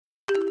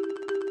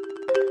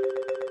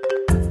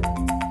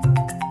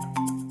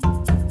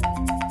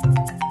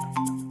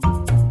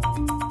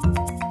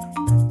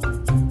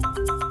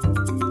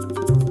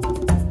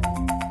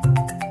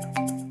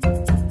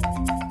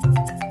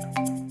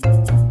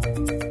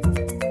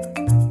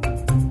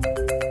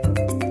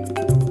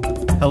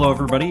Hello,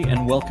 everybody,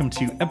 and welcome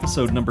to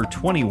episode number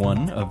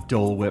 21 of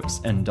Dole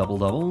Whips and Double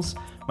Doubles.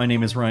 My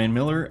name is Ryan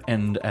Miller,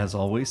 and as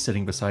always,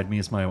 sitting beside me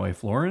is my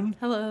wife, Lauren.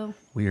 Hello.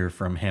 We are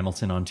from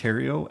Hamilton,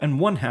 Ontario, and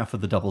one half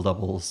of the Double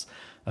Doubles.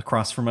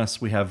 Across from us,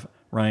 we have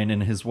Ryan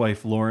and his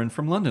wife, Lauren,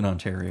 from London,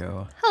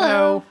 Ontario.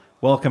 Hello.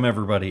 Welcome,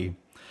 everybody.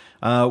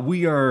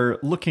 We are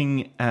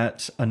looking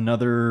at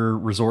another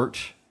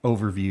resort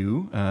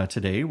overview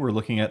today. We're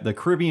looking at the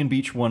Caribbean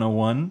Beach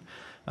 101.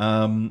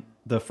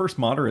 The first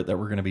moderate that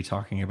we're going to be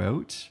talking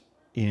about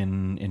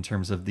in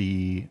terms of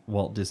the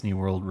Walt Disney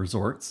World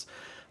resorts.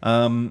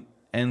 And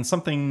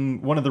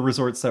one of the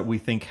resorts that we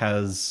think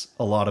has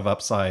a lot of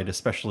upside,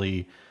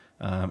 especially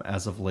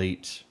as of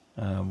late.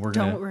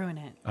 Don't ruin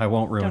it. I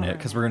won't ruin it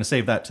because we're going to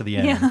save that to the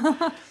end.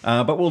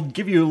 Yeah. But we'll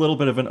give you a little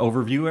bit of an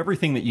overview,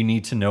 everything that you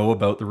need to know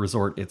about the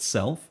resort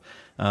itself.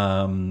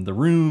 The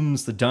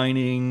rooms, the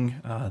dining,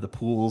 the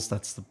pools,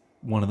 that's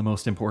one of the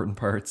most important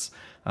parts,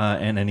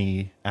 and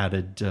any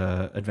added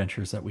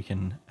adventures that we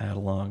can add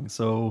along.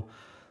 So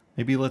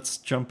maybe let's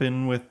jump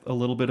in with a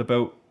little bit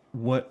about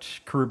what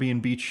Caribbean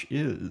Beach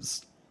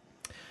is.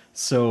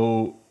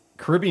 So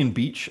Caribbean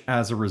Beach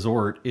as a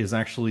resort is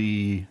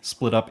actually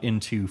split up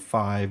into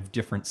 5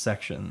 different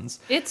sections.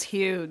 It's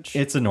huge.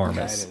 It's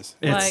enormous.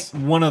 Yeah, it is. It's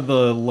one of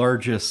the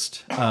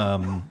largest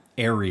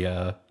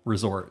area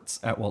resorts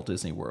at Walt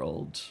Disney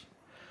World.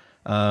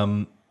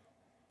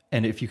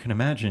 And if you can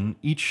imagine,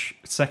 each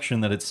section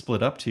that it's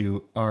split up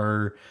to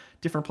are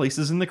different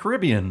places in the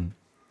Caribbean.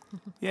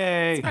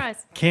 Yay.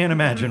 Surprise. Can't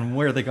imagine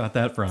where they got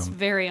that from. It's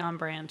very on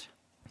brand.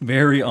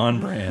 Very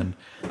on brand.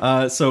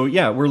 So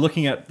yeah, we're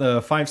looking at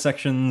the 5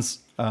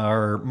 sections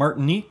are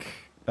Martinique,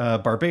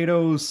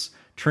 Barbados,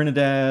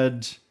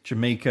 Trinidad,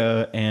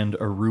 Jamaica, and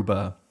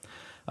Aruba.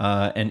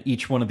 And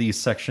each one of these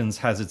sections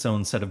has its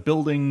own set of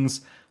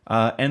buildings.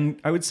 And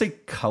I would say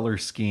color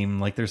scheme,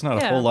 like there's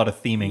not a whole lot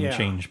of theming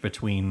change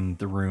between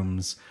the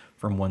rooms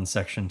from one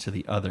section to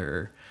the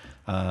other.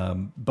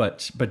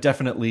 But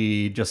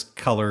definitely just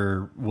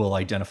color will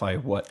identify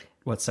what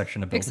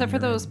section of building Except for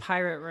you're those in.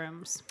 pirate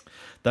rooms.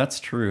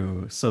 That's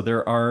true. So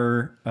there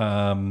are,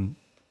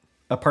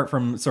 apart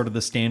from sort of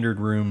the standard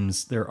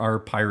rooms, there are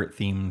pirate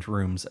themed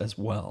rooms as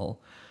well.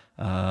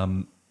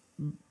 And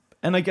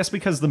I guess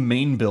because the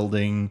main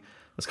building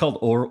is called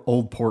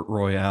Old Port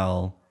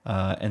Royal,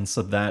 and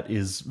so that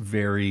is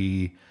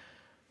very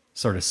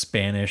sort of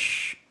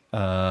Spanish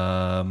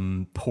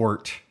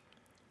port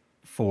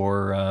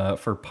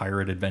for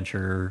pirate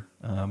adventure.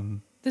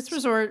 This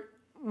resort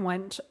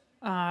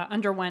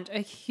underwent a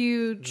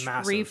huge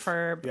Massive.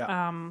 refurb.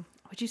 Yeah.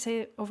 Would you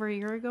say over a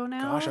year ago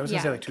now? Gosh, I was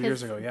going to say like 2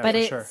 years ago. Yeah, but for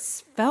it sure.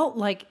 felt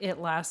like it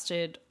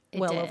lasted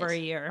well did. over a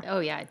year. Oh,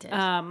 yeah, it did.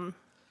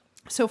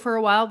 So for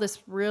a while, this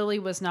really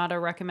was not a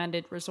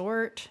recommended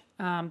resort.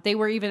 They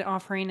were even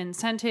offering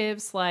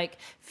incentives like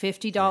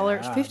 $50,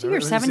 Yeah, $50 there or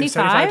was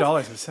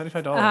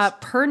 $75 $75.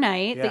 per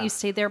night that Yeah. you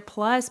stayed there.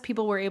 Plus,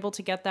 people were able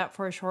to get that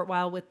for a short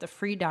while with the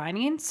free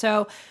dining.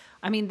 So,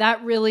 I mean,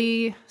 that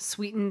really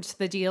sweetened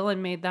the deal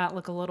and made that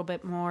look a little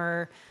bit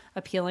more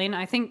appealing.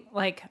 I think,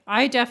 like,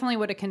 I definitely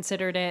would have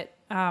considered it,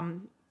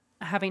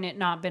 having it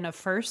not been a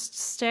first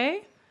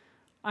stay.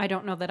 I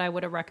don't know that I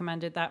would have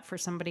recommended that for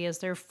somebody as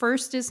their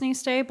first Disney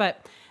stay.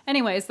 But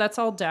anyways, that's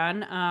all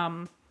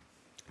done.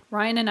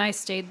 Ryan and I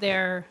stayed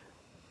there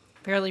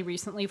fairly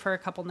recently for a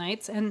couple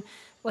nights, and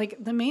like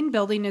the main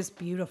building is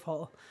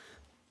beautiful.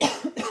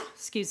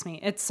 Excuse me.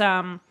 It's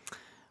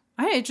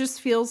it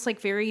just feels like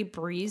very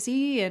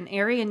breezy and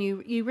airy, and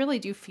you really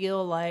do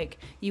feel like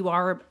you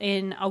are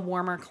in a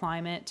warmer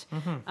climate.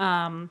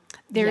 There's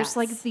Yes.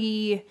 like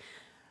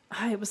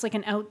it was like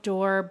an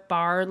outdoor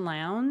bar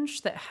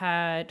lounge that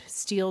had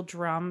steel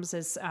drums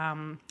as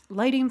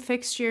lighting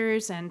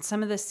fixtures, and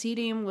some of the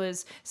seating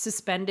was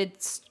suspended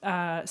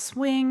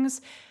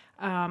swings.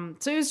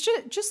 So it was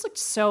just looked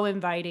so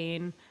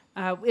inviting.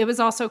 It was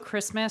also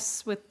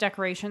Christmas with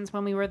decorations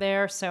when we were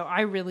there, so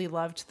I really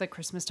loved the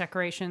Christmas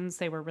decorations.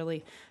 They were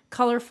really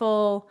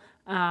colorful.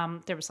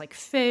 There was like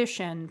fish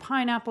and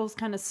pineapples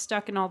kind of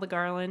stuck in all the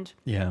garland.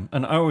 Yeah,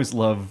 and I always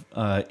love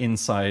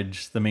inside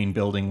the main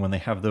building when they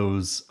have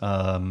those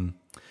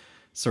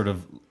sort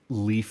of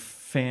leaf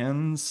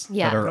fans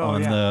that are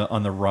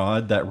on the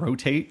rod that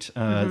rotate.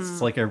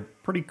 It's like a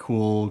pretty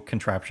cool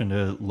contraption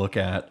to look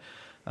at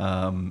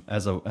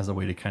as a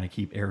way to kind of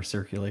keep air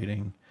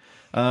circulating.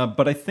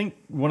 But I think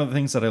one of the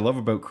things that I love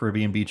about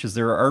Caribbean Beach is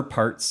there are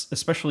parts,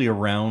 especially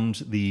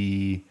around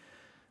the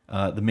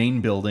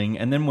main building,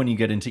 and then when you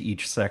get into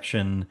each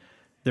section,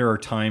 there are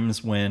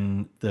times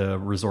when the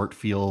resort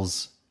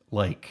feels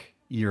like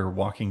you're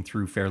walking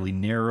through fairly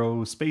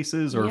narrow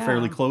spaces or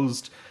fairly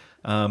closed,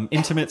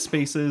 intimate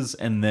spaces,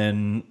 and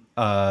then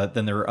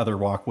there are other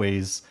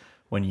walkways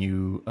when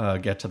you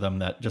get to them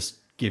that just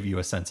give you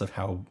a sense of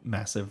how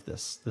massive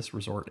this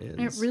resort is.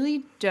 It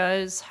really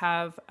does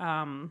have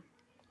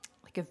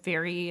like a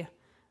very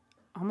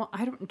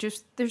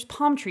there's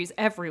palm trees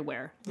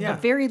everywhere. Yeah. A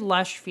very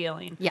lush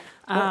feeling. Yeah.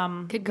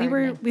 Good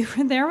gardening. We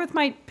were there with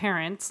my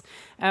parents.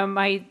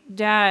 My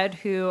dad,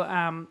 who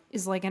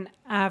is like an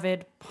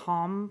avid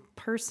palm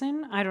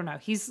person. I don't know.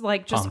 He's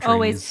like just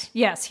always,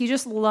 yes, he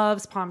just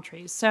loves palm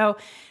trees. So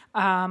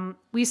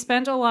we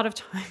spent a lot of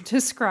time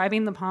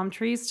describing the palm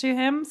trees to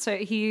him. So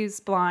he's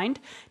blind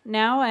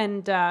now.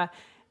 And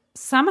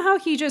somehow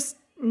he just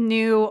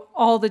knew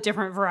all the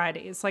different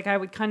varieties. Like I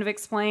would kind of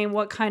explain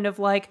what kind of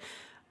like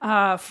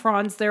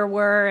fronds there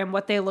were and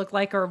what they looked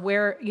like or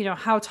where,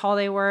 how tall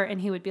they were.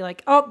 And he would be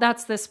like, oh,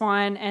 that's this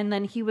one. And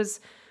then he's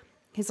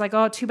like,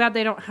 oh, too bad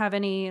they don't have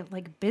any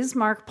like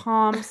Bismarck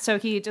palms. So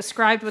he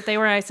described what they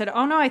were. And I said,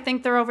 oh no, I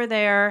think they're over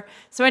there.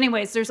 So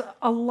anyways, there's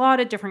a lot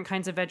of different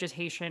kinds of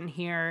vegetation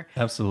here.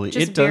 Absolutely.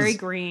 Just very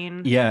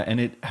green. Yeah. And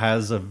it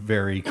has a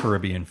very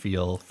Caribbean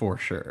feel for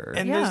sure.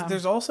 And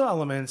there's also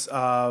elements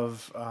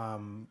of,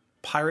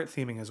 pirate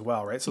theming as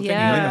well, right? So thinking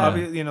like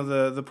obviously,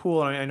 the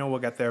pool, and I know we'll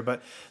get there,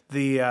 but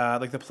the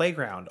like the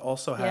playground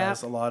also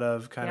has a lot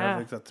of kind of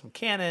like some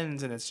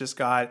cannons, and it's just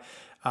got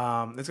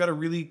it's got a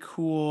really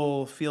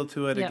cool feel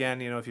to it.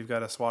 Again, if you've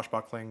got a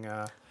swashbuckling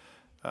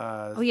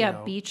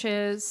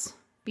beaches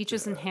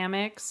and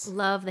hammocks.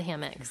 Love the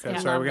hammocks. Okay,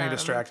 sorry, we're getting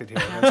distracted here.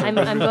 I'm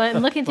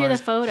looking through the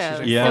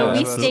photos. Yeah,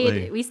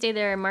 so we stayed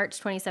there in March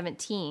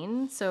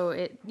 2017. So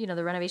it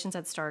the renovations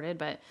had started,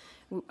 but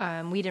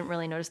we didn't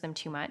really notice them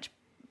too much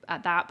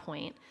at that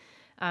point.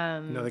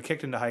 No, they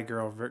kicked into high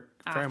gear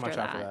very much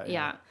after that.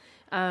 Yeah.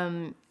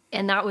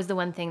 And that was the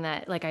one thing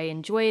that like I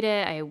enjoyed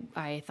it.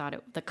 I thought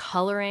the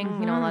coloring,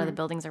 a lot of the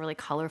buildings are really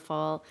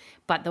colorful,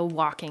 but the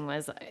walking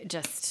was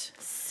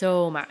just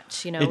so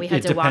much. We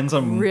had to walk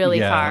really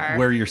far.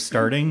 Where you're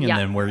starting and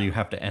then where you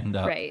have to end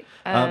up. Right.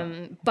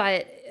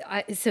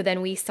 So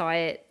then we saw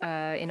it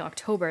in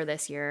October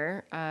this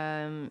year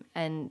and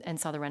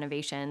saw the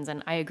renovations.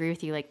 And I agree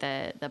with you, like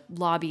the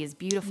lobby is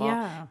beautiful,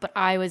 but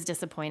I was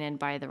disappointed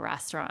by the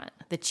restaurant.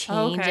 The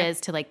changes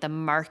to like the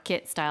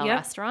market style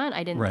restaurant.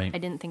 I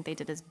didn't think they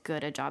did as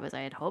good a job as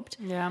I had hoped.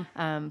 Yeah.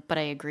 But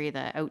I agree,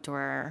 the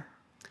outdoor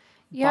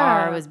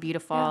bar was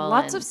beautiful. Yeah,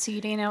 lots of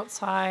seating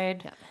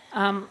outside.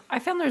 Yeah. I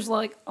found there's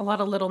like a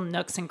lot of little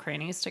nooks and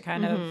crannies to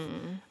kind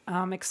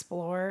of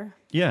explore.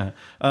 Yeah.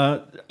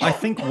 I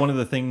think one of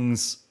the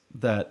things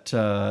that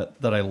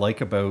I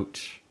like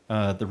about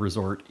the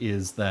resort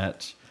is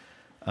that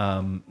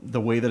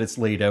the way that it's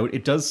laid out,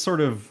 it does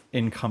sort of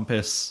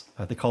encompass,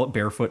 they call it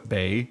Barefoot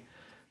Bay.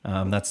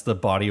 That's the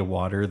body of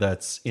water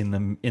that's in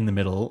the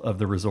middle of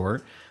the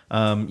resort.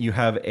 You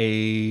have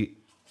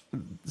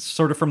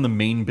sort of from the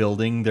main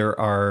building, there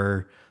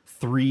are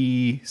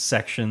 3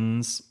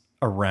 sections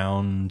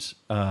around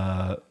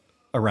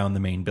the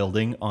main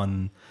building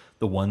on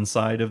the one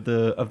side of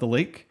the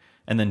lake,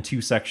 and then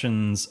 2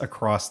 sections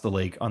across the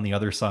lake on the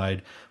other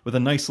side, with a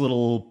nice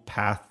little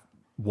path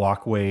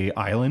walkway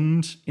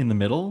island in the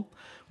middle,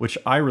 which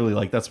I really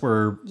like. That's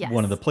where that's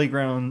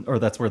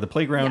where the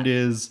playground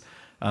is.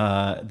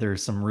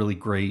 There's some really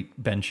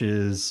great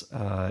benches.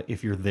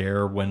 If you're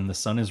there when the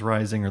sun is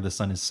rising or the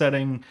sun is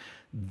setting,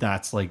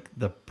 that's like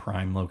the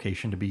prime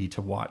location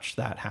to watch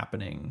that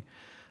happening.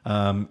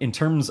 In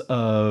terms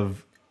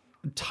of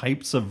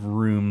types of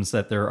rooms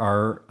that there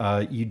are,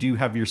 you do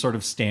have your sort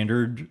of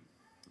standard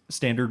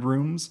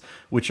rooms,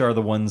 which are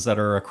the ones that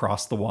are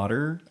across the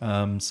water.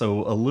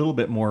 So a little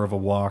bit more of a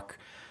walk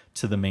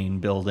to the main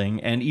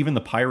building. And even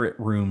the pirate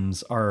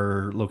rooms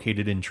are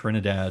located in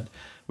Trinidad,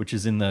 which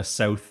is in the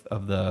south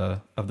of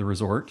the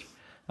resort.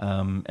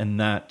 And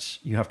that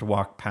you have to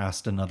walk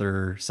past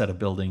another set of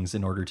buildings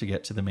in order to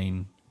get to the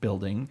main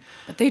building.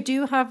 But they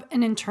do have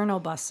an internal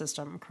bus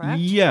system, correct?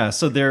 Yeah,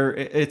 so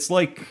it's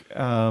like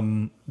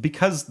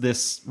because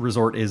this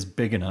resort is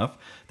big enough,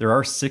 there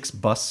are 6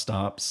 bus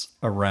stops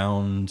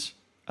around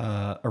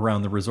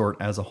the resort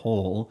as a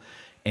whole,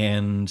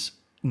 and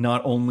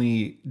not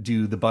only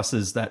do the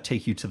buses that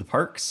take you to the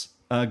parks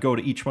go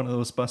to each one of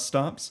those bus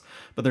stops,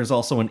 but there's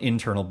also an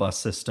internal bus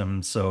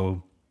system.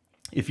 So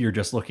if you're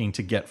just looking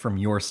to get from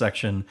your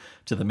section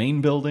to the main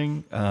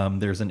building,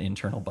 there's an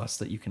internal bus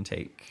that you can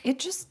take. It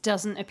just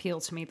doesn't appeal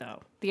to me,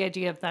 though, the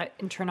idea of that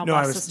internal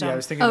bus system. I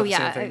was thinking the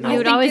same thing. You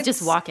would always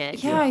just walk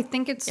it. Yeah, I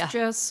think it's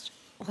just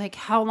like,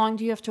 how long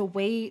do you have to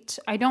wait?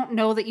 I don't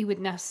know that you would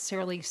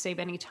necessarily save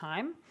any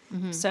time.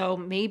 Mm-hmm. So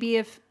maybe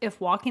if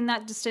walking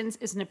that distance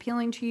isn't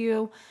appealing to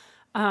you,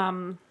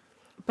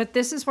 but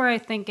this is where I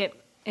think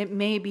it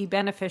may be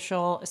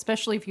beneficial,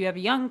 especially if you have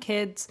young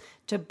kids,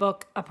 to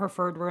book a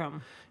preferred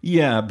room.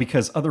 Yeah,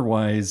 because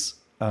otherwise,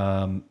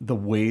 the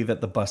way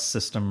that the bus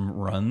system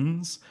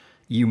runs,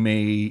 you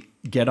may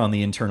get on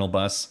the internal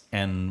bus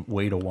and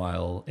wait a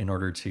while in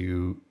order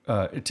to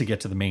get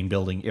to the main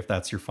building if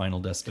that's your final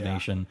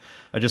destination.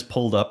 Yeah. I just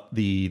pulled up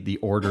the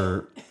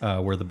order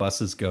where the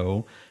buses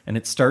go, and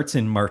it starts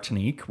in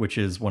Martinique, which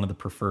is one of the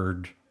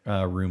preferred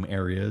room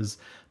areas.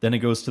 Then it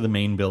goes to the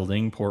main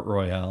building, Port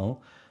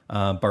Royal,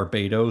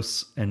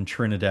 Barbados, and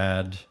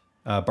Trinidad.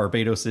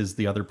 Barbados is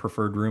the other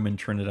preferred room, and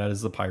Trinidad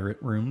is the pirate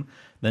room.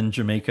 Then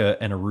Jamaica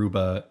and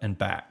Aruba and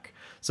back.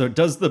 So it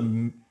does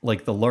the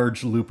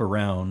large loop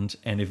around,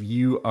 and if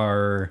you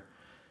are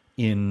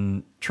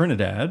in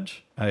Trinidad,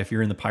 if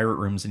you're in the pirate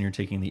rooms and you're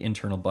taking the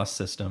internal bus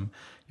system,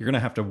 you're going to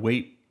have to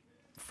wait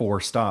 4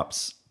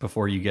 stops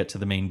before you get to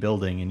the main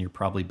building, and you're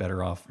probably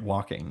better off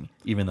walking,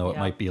 even though it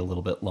might be a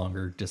little bit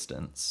longer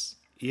distance.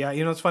 Yeah,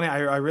 it's funny.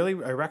 I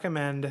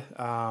recommend.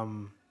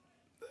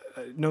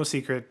 No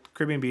secret,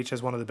 Caribbean Beach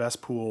has one of the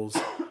best pools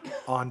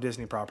on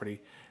Disney property.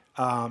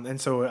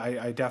 And so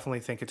I definitely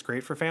think it's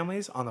great for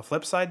families. On the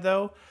flip side,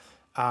 though,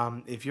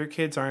 if your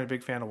kids aren't a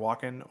big fan of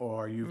walking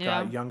or you've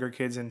got younger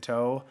kids in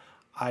tow,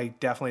 I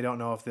definitely don't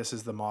know if this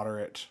is the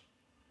moderate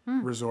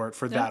resort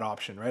for that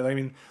option, right? I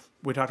mean,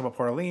 we talked about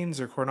Port Orleans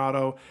or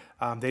Coronado.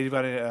 They've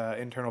got an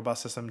internal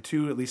bus system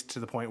too, at least to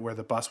the point where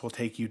the bus will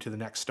take you to the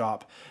next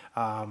stop.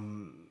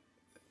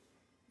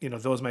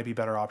 Those might be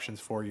better options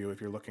for you if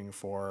you're looking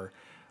for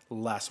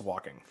less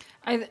walking.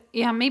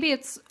 Maybe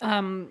it's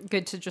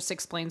good to just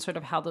explain sort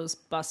of how those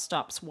bus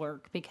stops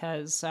work,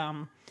 because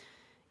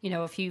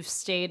if you've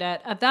stayed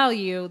at a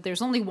Value,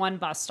 there's only one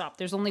bus stop.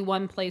 There's only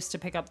one place to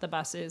pick up the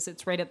buses.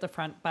 It's right at the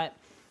front. But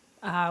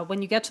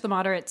when you get to the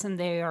moderates and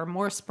they are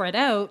more spread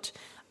out,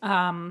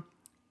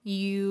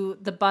 you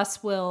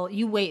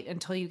wait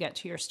until you get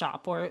to your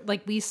stop. Or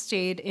like we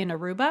stayed in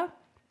Aruba.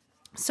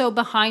 So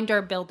behind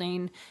our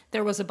building,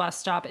 there was a bus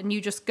stop, and you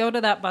just go to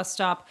that bus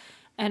stop,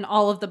 and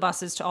all of the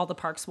buses to all the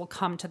parks will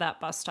come to that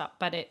bus stop,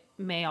 but it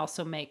may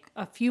also make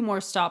a few more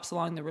stops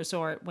along the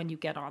resort when you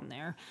get on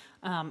there.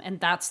 And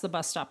that's the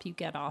bus stop you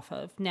get off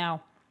of.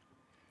 Now,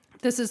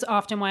 this is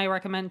often why I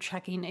recommend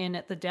checking in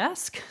at the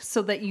desk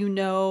so that you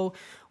know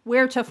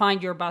where to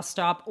find your bus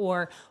stop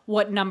or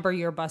what number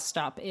your bus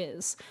stop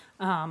is,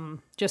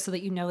 just so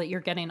that you know that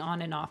you're getting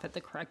on and off at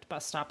the correct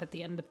bus stop at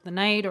the end of the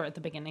night or at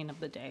the beginning of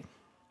the day.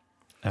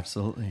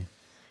 Absolutely.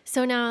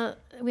 So now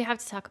we have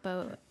to talk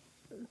about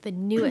the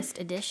newest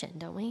edition,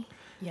 don't we?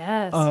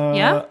 Yes.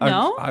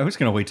 No? I was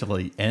going to wait till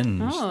the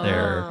end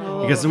there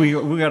because we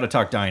got to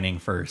talk dining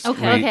first.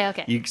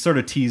 Okay. You sort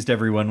of teased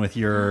everyone with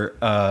your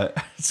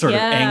sort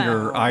of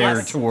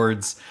ire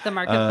towards the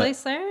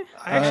marketplace there.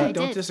 I actually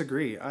don't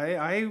disagree.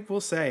 I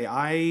will say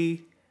I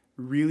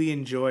really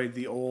enjoyed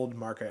the old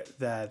market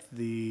that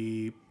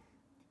the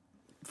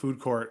food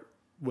court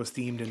was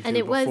themed into. And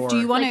it was. Before. Do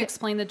you want to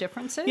explain the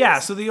differences? Yeah.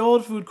 So the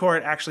old food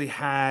court actually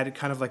had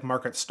kind of like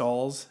market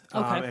stalls,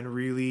 and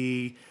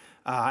really,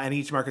 and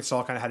each market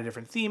stall kind of had a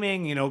different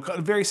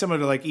theming. Very similar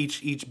to like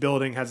each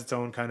building has its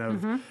own kind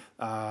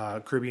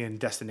of Caribbean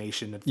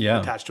destination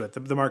attached to it.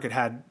 The market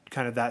had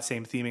kind of that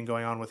same theming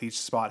going on, with each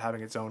spot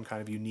having its own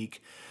kind of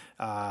unique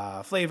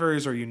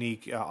flavors or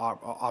unique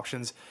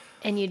options.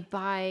 And you'd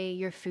buy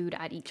your food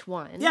at each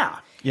one. Yeah.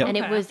 And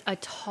it was a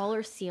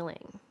taller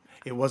ceiling.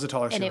 It was a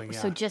taller ceiling,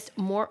 So just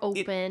more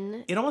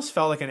open. It almost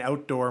felt like an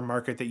outdoor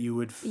market that you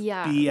would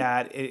be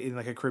at in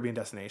like a Caribbean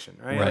destination,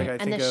 right? Right.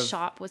 Like And the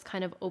shop was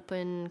kind of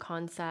open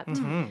concept.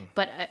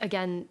 But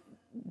again,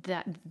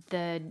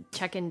 the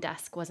check-in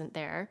desk wasn't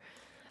there.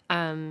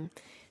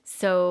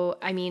 So,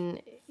 I mean,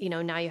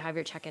 now you have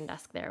your check-in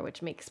desk there,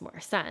 which makes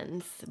more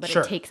sense, but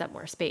it takes up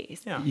more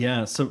space.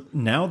 Yeah. So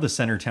now the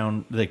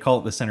Centertown, they call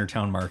it the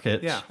Centertown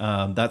Market.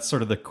 Yeah. That's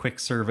sort of the quick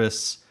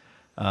service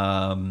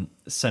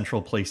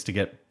central place to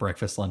get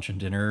breakfast, lunch, and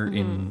dinner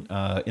in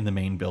the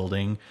main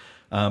building.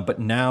 But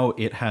now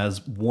it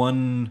has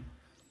one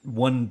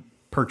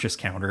purchase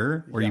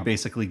counter where you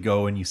basically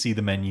go and you see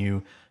the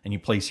menu and you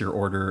place your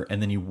order,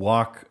 and then you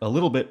walk a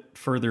little bit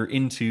further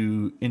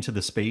into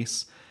the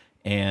space,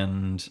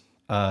 and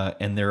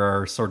there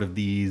are sort of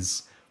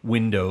these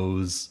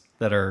windows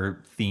that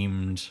are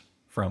themed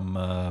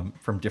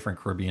from different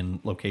Caribbean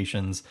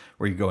locations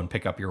where you go and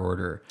pick up your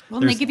order.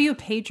 Well, they give you a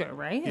pager,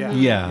 right?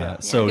 Yeah.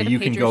 So you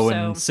can go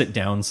and sit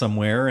down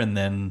somewhere, and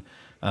then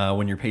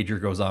when your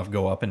pager goes off,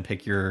 go up and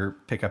pick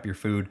up your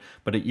food.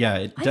 But it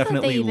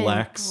definitely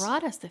lacks.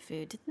 Brought us the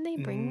food, didn't they?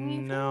 Bring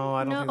you? No,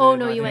 I don't. Think Oh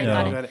no, you went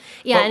and got it.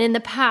 Yeah, and in the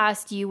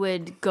past, you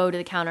would go to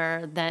the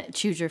counter, then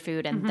choose your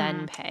food, and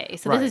then pay.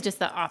 So this is just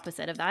the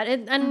opposite of that.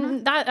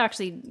 And that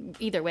actually,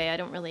 either way, I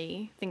don't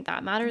really think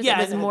that matters.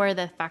 Yeah, it was more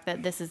the fact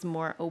that this is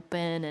more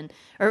open,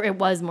 or it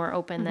was more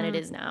open than it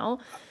is now.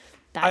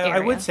 I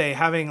would say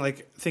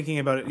thinking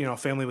about it,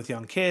 family with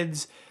young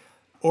kids.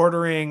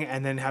 Ordering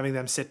and then having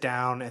them sit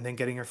down and then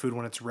getting your food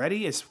when it's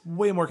ready is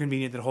way more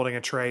convenient than holding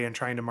a tray and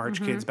trying to march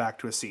kids back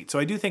to a seat. So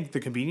I do think the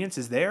convenience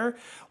is there.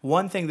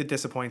 One thing that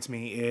disappoints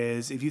me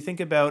is if you think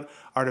about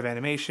Art of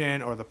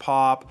Animation or the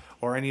Pop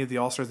or any of the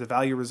All-Stars, the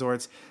Value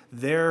Resorts,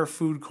 their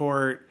food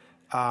court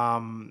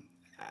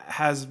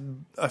has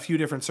a few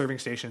different serving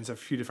stations, a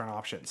few different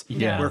options.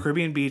 Yeah. Where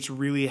Caribbean Beach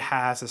really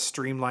has a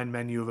streamlined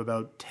menu of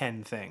about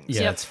 10 things.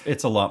 Yeah,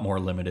 it's a lot more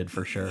limited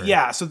for sure.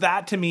 Yeah, so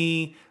that to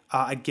me...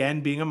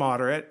 again, being a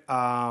moderate,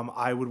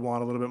 I would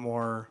want a little bit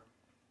more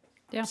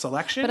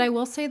selection. But I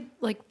will say,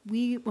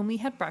 when we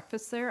had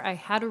breakfast there, I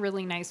had a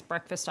really nice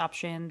breakfast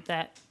option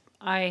that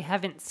I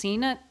haven't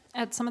seen at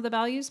some of the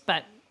Values.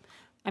 But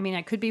I mean,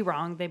 I could be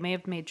wrong. They may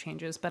have made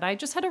changes. But I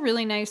just had a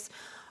really nice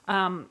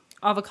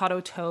avocado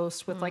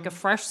toast with like a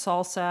fresh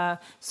salsa,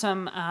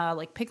 some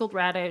like pickled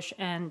radish,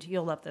 and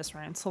you'll love this,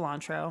 Ryan,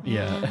 cilantro.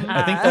 Yeah,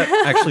 I think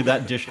that actually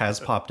that dish has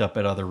popped up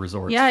at other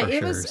resorts. Yeah, for it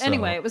sure, was so.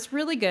 anyway. It was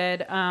really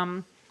good.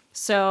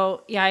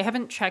 So yeah, I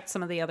haven't checked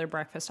some of the other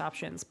breakfast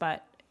options,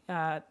 but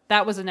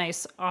that was a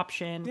nice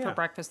option for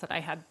breakfast that I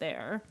had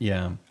there.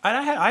 Yeah, and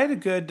I had a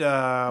good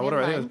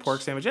whatever I think it was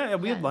pork sandwich. Yeah,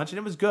 we had lunch and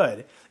it was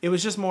good. It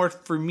was just more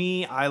for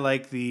me. I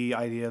like the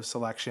idea of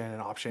selection and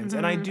options,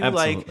 and I do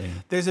like.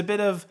 There's a bit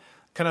of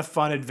kind of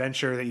fun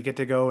adventure that you get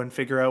to go and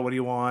figure out what do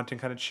you want and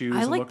kind of choose.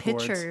 I and like look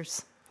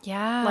pictures.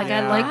 Yeah. Like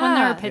I like when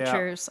there are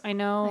pictures. I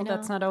know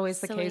that's not always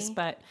Silly. the case,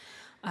 but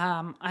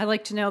I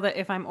like to know that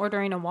if I'm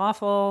ordering a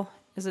waffle,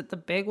 is it the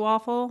big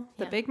waffle,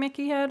 the big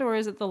Mickey head, or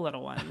is it the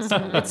little ones?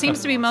 It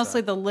seems to be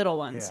mostly the little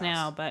ones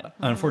now, but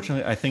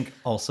unfortunately, I think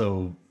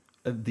also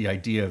the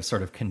idea of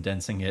sort of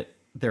condensing it.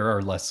 There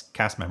are less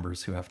cast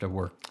members who have to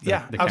work the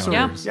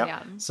counters.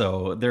 Yeah.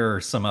 So there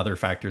are some other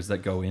factors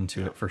that go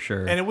into it for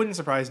sure. And it wouldn't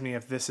surprise me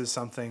if this is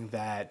something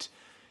that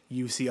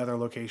you see other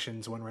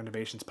locations when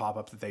renovations pop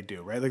up that they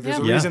do, right? Like there's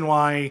a reason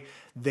why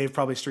they've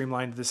probably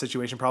streamlined the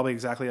situation, probably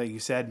exactly like you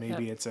said.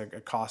 Maybe it's a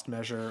cost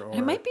measure. Or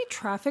it might be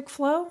traffic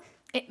flow.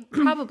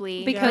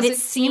 Probably. Because it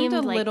seemed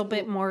a little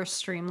bit more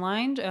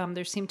streamlined.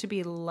 There seemed to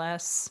be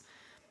less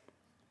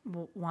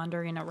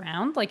wandering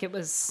around. Like it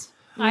was...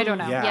 I don't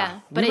know. Yeah.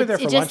 But it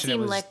just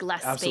seemed like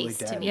less space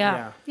to me.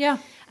 Yeah.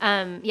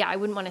 I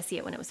wouldn't want to see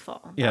it when it was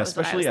full. Yeah,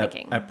 especially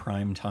at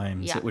prime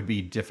times, it would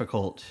be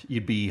difficult.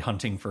 You'd be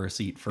hunting for a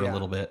seat for a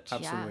little bit.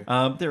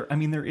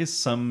 Absolutely. There is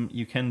some,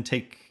 you can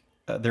take,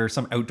 there are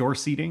some outdoor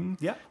seating.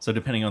 Yeah. So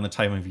depending on the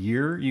time of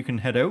year, you can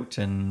head out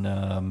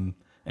and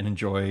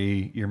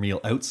enjoy your meal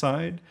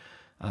outside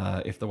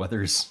if the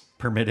weather's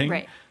permitting.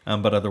 Right.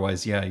 But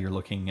otherwise, you're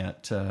looking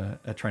at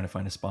trying to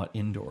find a spot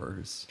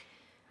indoors.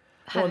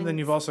 Well, and then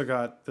you've also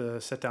got the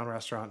sit-down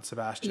restaurant,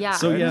 Sebastian. Yeah.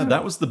 So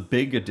that was the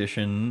big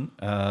addition.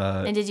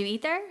 And did you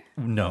eat there?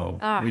 No,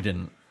 we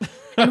didn't.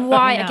 And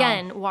why,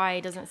 again,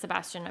 why doesn't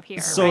Sebastian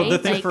appear? So the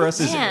thing for us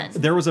is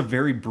there was a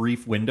very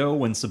brief window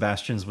when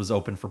Sebastian's was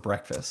open for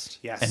breakfast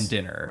and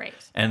dinner. Right.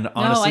 And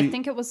honestly... No, I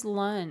think it was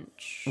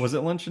lunch. Was it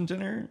lunch and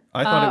dinner?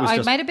 I thought it was just...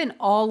 It might have been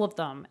all of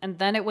them. And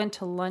then it went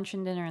to lunch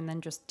and dinner and then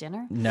just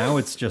dinner. Now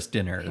it's just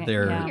dinner.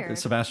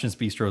 Sebastian's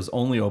Bistro is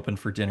only open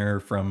for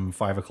dinner from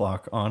 5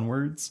 o'clock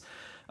onwards.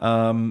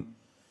 And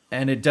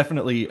it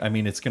definitely... I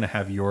mean, it's going to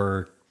have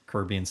your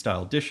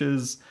Caribbean-style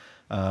dishes.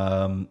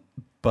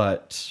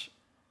 But...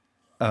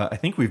 I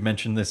think we've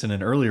mentioned this in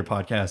an earlier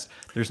podcast.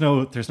 There's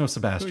no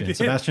Sebastian.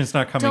 Sebastian's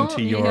not coming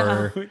to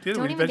your...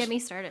 Don't even get me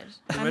started.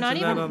 I'm not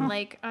even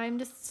like, I'm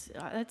just,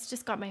 that's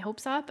just got my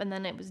hopes up, and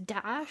then it was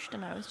dashed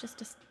and I was just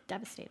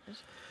devastated.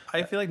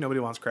 I feel like nobody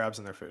wants crabs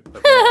in their food.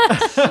 But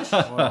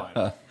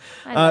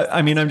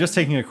I mean, I'm just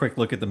taking a quick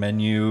look at the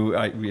menu.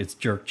 It's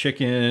jerk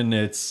chicken,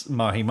 it's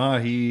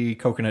mahi-mahi,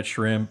 coconut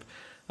shrimp.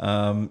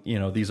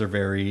 These are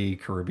very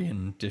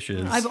Caribbean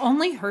dishes. I've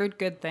only heard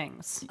good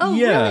things. Oh,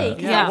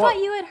 really? Yeah. I thought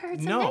you had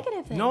heard some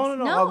negative things. No.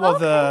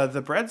 Well,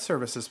 the bread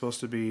service is supposed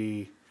to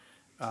be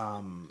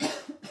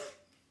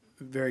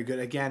very good.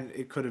 Again,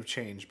 it could have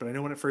changed, but I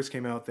know when it first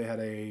came out, they had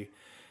a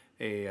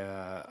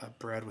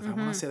bread with I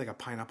want to say like a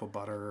pineapple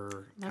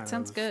butter. That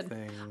sounds good.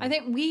 Thing. I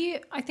think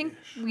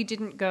we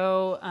didn't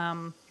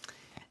go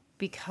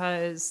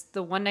because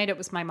the one night it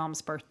was my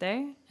mom's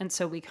birthday, and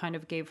so we kind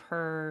of gave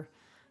her.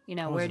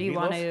 Where do you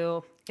want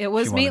to? It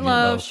was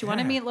meatloaf. She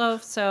wanted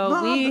meatloaf.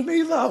 So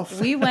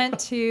we went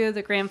to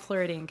the Grand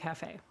Floridian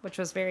Cafe, which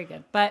was very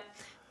good. But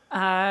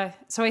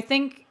so I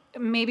think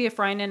maybe if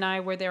Ryan and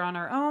I were there on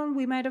our own,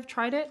 we might have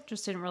tried it.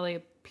 Just didn't really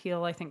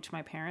appeal, I think, to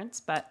my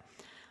parents. But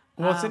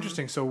it's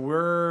interesting. So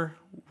we're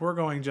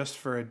going just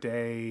for a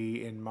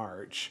day in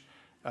March,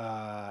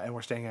 and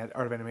we're staying at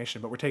Art of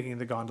Animation, but we're taking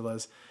the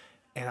gondolas.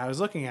 And I was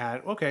looking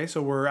at, okay,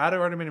 so we're out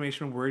of Art of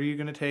Animation. Where are you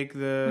going to take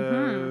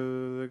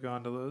the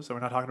gondolas that we're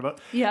not talking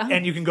about? Yeah.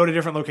 And you can go to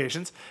different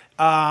locations.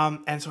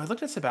 And so I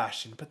looked at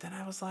Sebastian, but then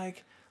I was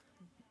like,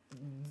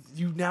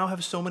 you now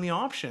have so many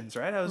options,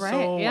 right?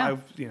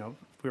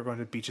 We were going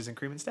to Beaches and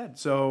Cream instead.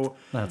 So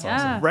that's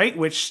awesome. Right?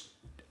 Which,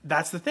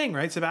 that's the thing,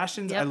 right?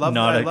 Sebastian's, yep. I love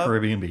Not at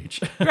Caribbean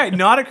Beach. Right,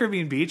 not a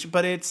Caribbean Beach,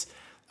 but it's,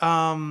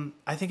 I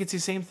think it's the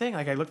same thing.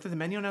 Like I looked at the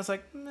menu and I was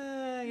like,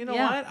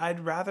 what?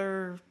 I'd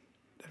rather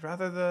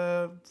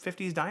the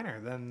 50s diner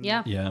than...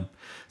 Yeah.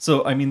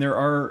 So, I mean, there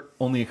are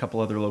only a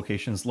couple other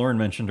locations. Lauren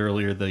mentioned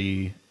earlier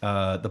the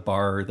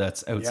bar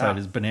that's outside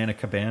is Banana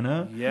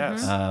Cabana.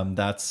 Yes.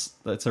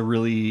 That's a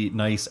really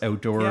nice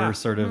outdoor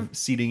sort of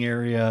seating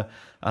area.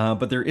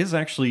 But there is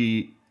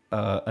actually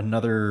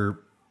another...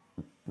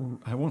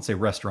 I won't say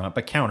restaurant,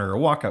 but a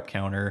walk-up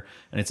counter,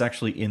 and it's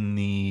actually in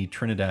the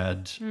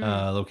Trinidad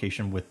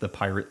location with the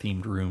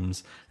pirate-themed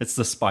rooms. It's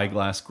the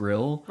Spyglass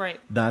Grill. Right.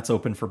 That's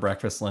open for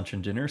breakfast, lunch,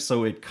 and dinner.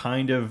 So it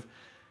kind of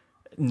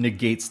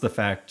negates the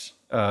fact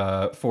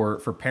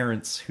for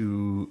parents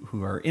who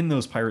are in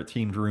those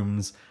pirate-themed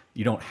rooms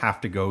you don't have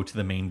to go to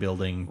the main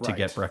building to Right.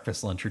 get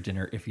breakfast, lunch, or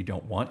dinner if you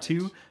don't want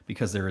to,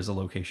 because there is a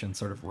location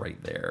sort of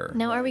right there.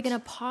 Now, are we going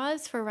to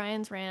pause for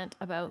Ryan's rant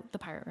about the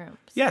pirate rooms?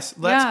 Yes,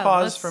 let's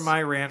pause let's- for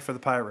my rant for the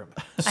pirate room.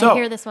 So, I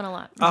hear this one a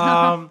lot.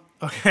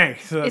 okay,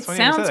 so that's It funny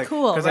sounds you said that,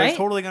 cool, because I was right?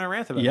 totally going to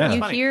rant about it. Yeah. It's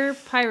You funny. hear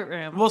pirate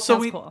room. Well, so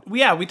Sounds cool.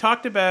 we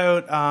talked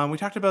about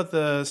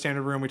the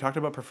standard room. We talked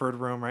about preferred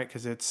room, right?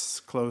 Because it's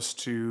close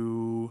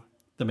to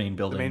The main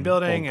building. the main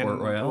building Old and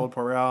Port Royal. Old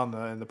Port Royal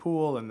and the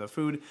pool and the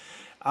food.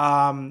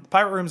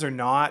 Pirate rooms are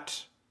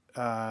not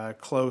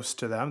close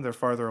to them; they're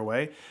farther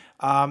away.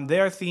 They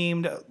are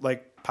themed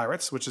like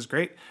pirates, which is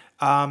great.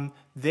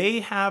 They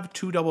have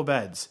 2 double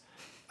beds,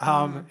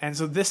 and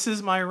so this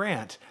is my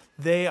rant.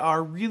 They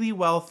are really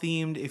well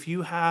themed. If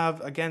you have,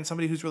 again,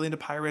 somebody who's really into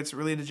pirates,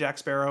 really into Jack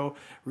Sparrow,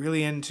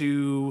 really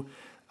into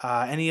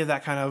any of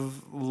that kind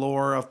of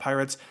lore of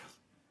pirates,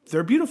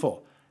 they're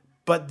beautiful.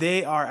 But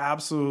they are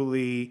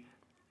absolutely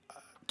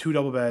 2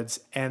 double beds,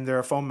 and they're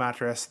a foam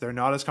mattress. They're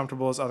not as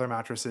comfortable as other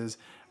mattresses.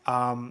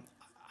 I'm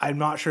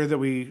not sure that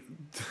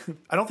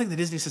I don't think the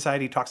Disney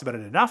Society talks about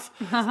it enough.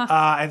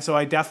 And so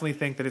I definitely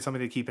think that it's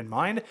something to keep in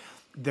mind.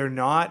 They're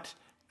not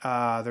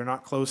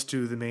close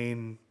to the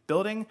main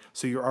building,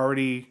 so you're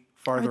already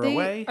farther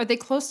away. Are they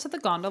close to the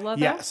gondola?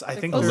 Though? Yes, I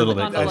think close a to little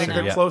the bit gondola I think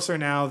closer, they're now.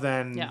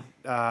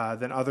 closer now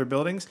than other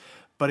buildings.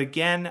 But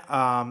again,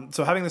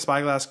 so having the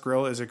Spyglass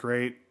Grill is a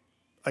great.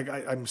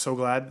 I'm so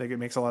glad. Like, it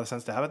makes a lot of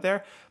sense to have it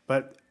there.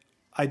 But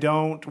I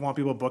don't want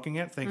people booking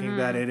it thinking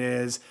that it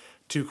is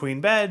 2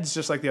 queen beds,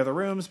 just like the other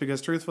rooms.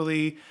 Because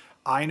truthfully,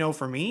 I know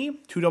for me,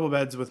 2 double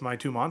beds with my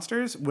 2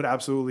 monsters would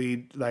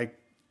absolutely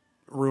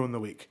ruin the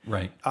week.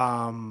 Right.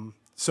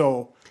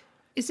 So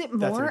Is it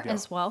That's a more big deal.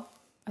 as well?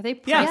 Are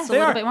they yeah, priced they a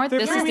little are. bit more? They're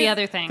This is the premium-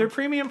 other thing. They're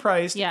premium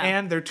priced, Yeah.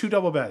 and they're 2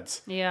 double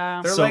beds. Yeah.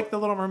 They're So- like the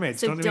Little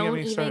Mermaids. So don't don't even get me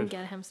even started.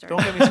 get him started.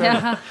 Don't get me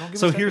started. Don't get me So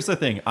started. here's the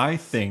thing. I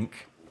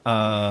think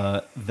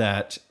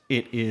that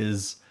it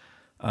is.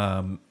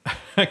 I'm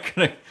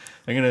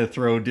gonna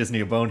throw Disney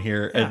a bone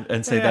here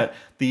and say that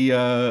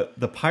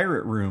the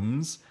pirate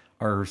rooms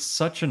are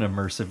such an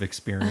immersive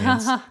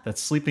experience that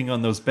sleeping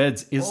on those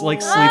beds is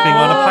like sleeping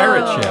on a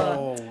pirate ship.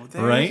 Oh,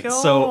 there you Right? go.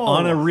 So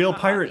on a real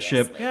pirate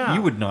ship, Yeah.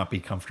 you would not be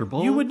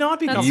comfortable. You would not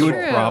be That's You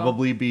comfortable. would true.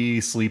 probably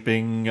be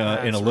sleeping in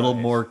a That's little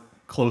right. more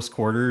close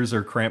quarters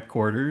or cramped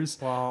quarters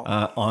Wow.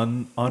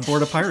 on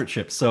board a pirate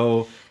ship.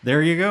 So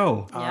there you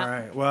go. All Yeah.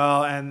 right.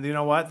 Well, and you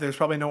know what? There's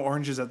probably no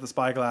oranges at the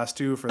Spyglass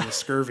too for the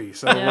scurvy.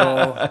 So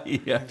Yeah. we'll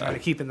Yeah. try to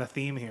keep in the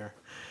theme here.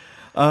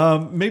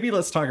 Maybe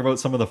let's talk about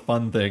some of the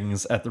fun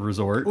things at the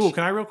resort. Ooh,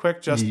 can I real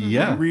quick just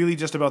Yeah. really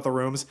just about the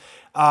rooms?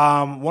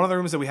 One of the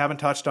rooms that we haven't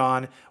touched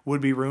on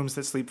would be rooms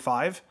that sleep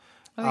 5.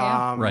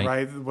 yeah.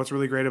 Right. What's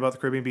really great about the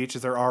Caribbean Beach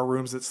is there are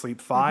rooms that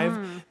sleep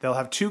 5. They'll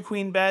have 2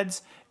 queen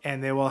beds,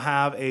 and they will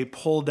have a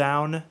pull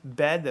down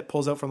bed that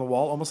pulls out from the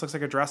wall, almost looks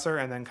like a dresser,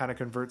 and then kind of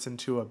converts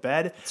into a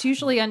bed. It's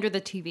usually under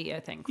the TV, I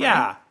think. Right?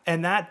 Yeah,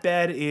 and that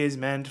bed is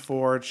meant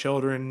for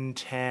children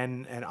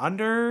 10 and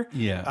under.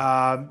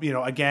 Yeah.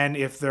 Again,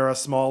 if they're a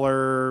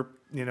smaller,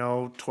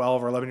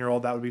 12 or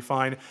 11-year-old, that would be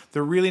fine.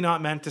 They're really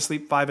not meant to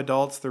sleep 5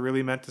 adults. They're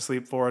really meant to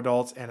sleep 4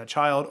 adults and a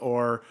child,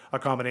 or a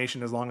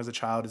combination as long as the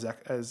child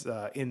is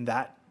in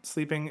that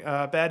sleeping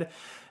bed.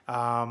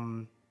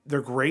 They're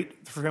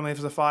great for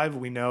families of 5.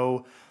 We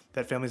know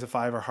that families of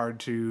 5 are hard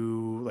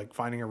to,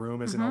 finding a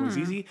room isn't always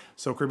easy.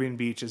 So Caribbean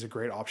Beach is a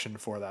great option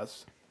for that.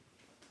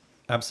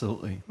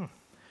 Absolutely.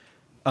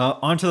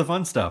 On to the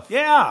fun stuff.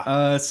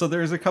 Yeah. So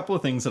there's a couple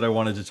of things that I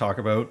wanted to talk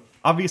about.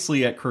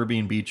 Obviously, at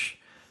Caribbean Beach,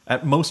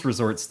 at most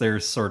resorts,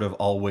 there's sort of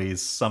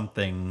always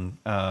something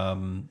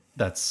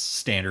that's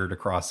standard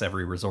across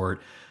every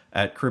resort.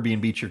 At Caribbean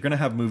Beach, you're going to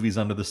have movies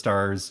under the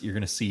stars. You're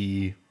going to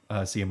see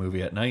a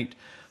movie at night.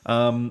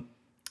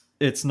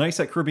 It's nice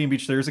at Caribbean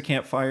Beach. There's a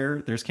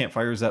campfire. There's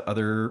campfires at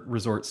other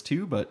resorts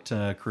too, but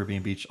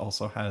Caribbean Beach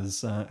also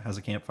has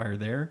a campfire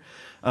there.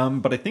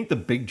 But I think the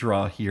big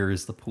draw here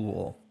is the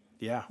pool.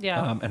 Yeah.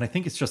 Yeah. And I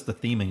think it's just the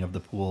theming of the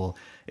pool.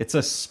 It's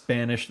a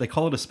Spanish, they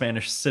call it a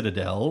Spanish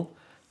citadel.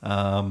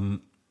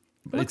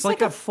 Looks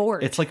like a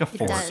fort. It's like a It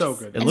fort. does. So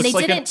good. It And looks they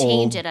like didn't an change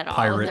old it at all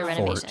pirate with the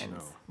fort.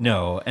 renovations.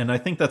 No, and I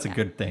think that's a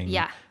good thing.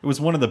 Yeah. It was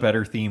one of the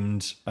better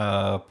themed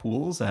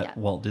pools at Yeah.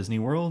 Walt Disney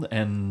World,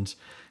 and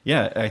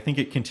yeah, I think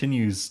it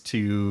continues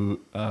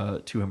to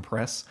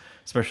impress,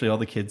 especially all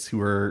the kids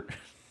who are,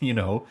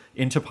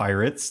 into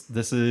pirates.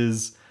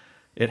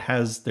 It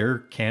has their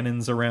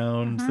cannons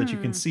around that you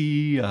can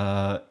see.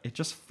 It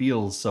just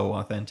feels so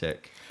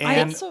authentic. And I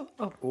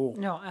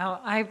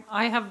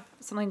have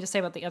something to say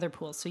about the other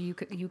pools, so you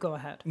go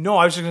ahead. no,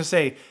 I was just going to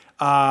say,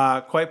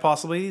 quite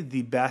possibly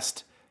the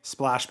best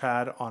splash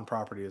pad on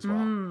property as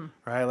well.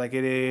 Right? Like,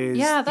 it is.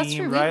 Yeah, that's themed,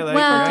 true. Right? Like,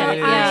 Well, right?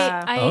 It is-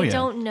 Yeah. I Oh, yeah.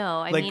 don't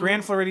know. I like mean,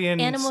 Grand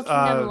Floridian. Animal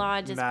Kingdom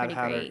Lodge is Mad pretty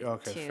Hatter. great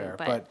Okay, too, fair.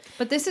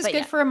 But this is But good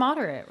yeah. for a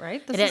moderate,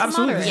 right? This It is.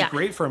 Absolutely, moderate. this Yeah. is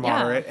great for a Yeah.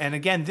 moderate. And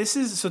again,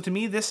 to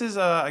me, this is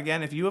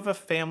again, if you have a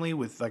family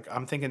with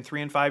I'm thinking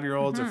 3 and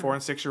 5-year-olds or 4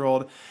 and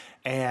 6-year-old,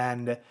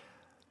 and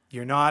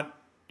you're not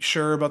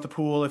sure about the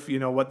pool, if you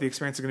know what the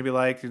experience is going to be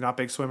like, you're not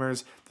big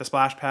swimmers, the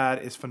splash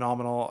pad is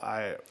phenomenal.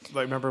 I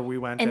remember we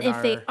went, and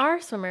if they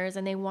are swimmers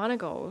and they want to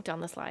go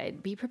down the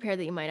slide, be prepared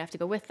that you might have to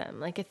go with them.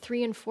 Like a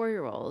 3 and 4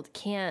 year old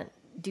can't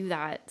do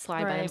that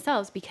slide by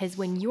themselves, because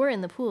when you're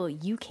in the pool,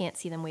 you can't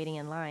see them waiting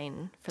in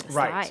line for the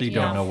slide. So you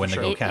don't know when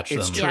to go catch them.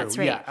 It's true. Yeah, that's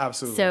right. Yeah,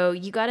 absolutely. So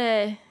you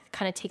gotta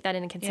kind of take that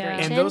into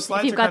consideration. And those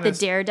slides if you've got the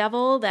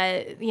daredevil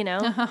that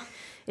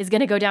is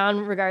going to go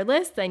down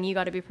regardless, then you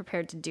got to be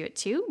prepared to do it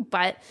too.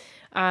 But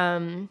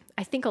I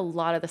think a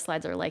lot of the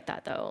slides are like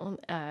that, though.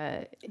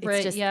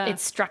 It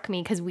struck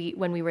me because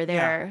when we were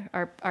there,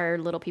 our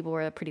little people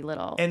were pretty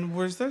little. And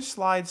was their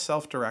slide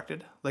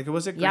self-directed? Like,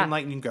 was it green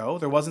light and go?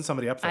 There wasn't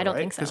somebody up there, I don't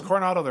right? think so. Because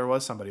Coronado there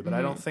was somebody, but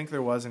I don't think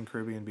there was in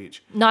Caribbean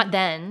Beach. Not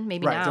then,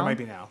 maybe now. Right, there might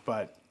be now,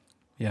 but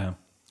yeah.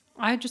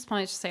 I just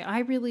wanted to say I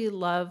really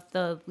love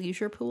the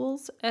leisure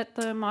pools at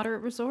the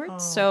moderate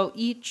resorts. So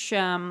each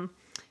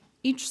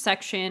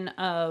section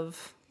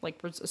of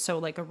like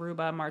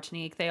Aruba,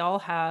 Martinique, they all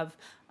have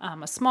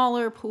a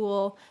smaller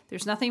pool.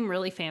 There's nothing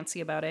really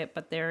fancy about it,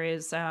 but there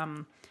is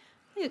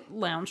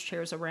lounge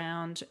chairs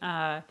around,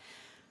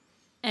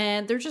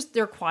 and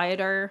they're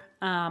quieter,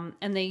 and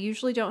they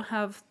usually don't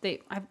have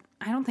I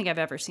don't think I've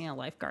ever seen a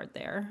lifeguard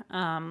there.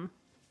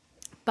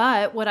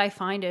 But what I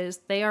find is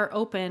they are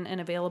open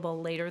and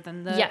available later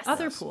than the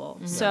other pool.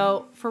 Mm-hmm.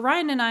 So for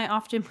Ryan and I,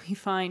 often we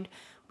find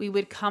we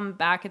would come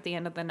back at the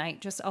end of the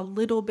night just a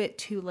little bit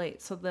too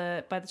late. So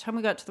by the time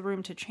we got to the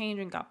room to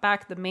change and got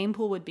back, the main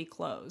pool would be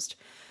closed.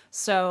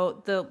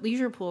 So the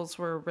leisure pools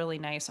were a really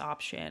nice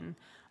option.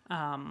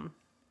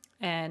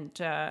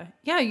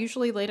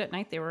 Usually late at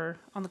night they were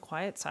on the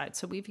quiet side.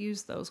 So we've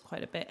used those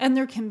quite a bit. And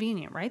they're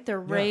convenient, right?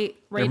 They're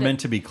They're meant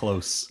to be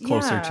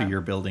closer to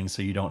your building,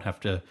 so you don't have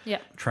to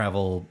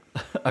travel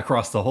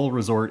across the whole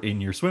resort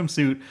in your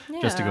swimsuit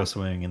just to go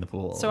swimming in the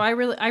pool. So I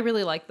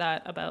really like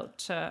that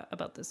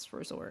about this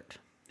resort.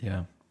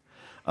 Yeah.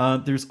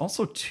 There's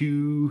also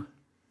 2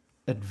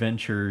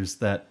 adventures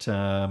that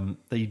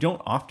you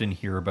don't often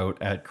hear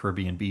about at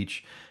Caribbean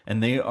Beach,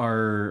 and they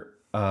are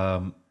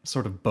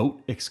sort of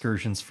boat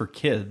excursions for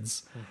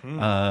kids,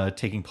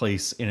 taking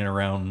place in and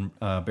around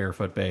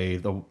Barefoot Bay,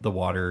 the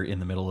water in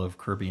the middle of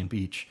Caribbean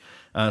Beach.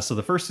 So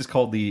the first is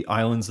called the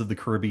Islands of the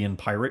Caribbean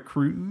Pirate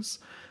Cruise,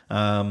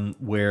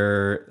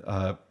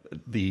 where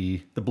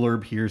the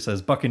blurb here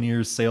says,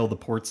 Buccaneers sail the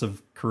ports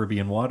of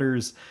Caribbean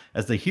waters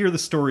as they hear the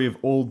story of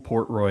old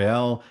Port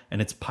Royal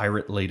and its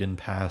pirate-laden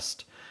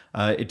past.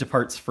 It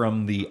departs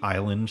from the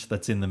island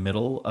that's in the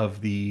middle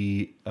of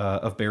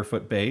of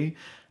Barefoot Bay,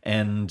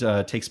 and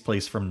takes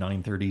place from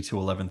 9:30 to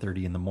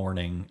 11:30 in the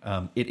morning.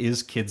 It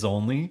is kids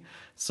only,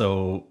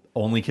 so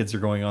only kids are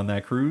going on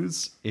that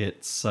cruise.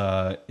 It's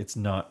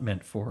not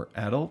meant for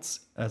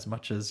adults as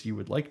much as you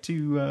would like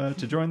to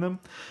join them,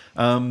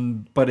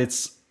 but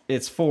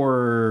it's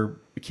for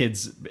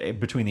kids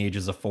between the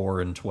ages of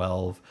 4 and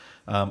 12.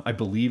 I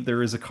believe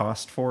there is a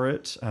cost for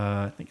it.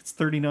 I think it's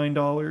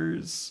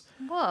 $39.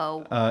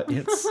 Whoa!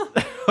 It's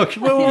okay.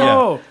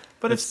 Whoa! Yeah.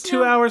 But it's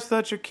 2 hours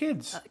without your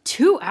kids.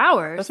 2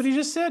 hours? That's what he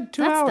just said.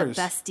 2 hours. That's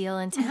the best deal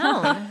in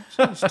town.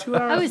 It's 2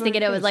 hours. I was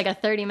thinking it was like a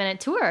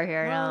 30-minute tour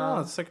here. No,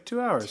 it's like 2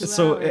 hours.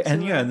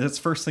 And that's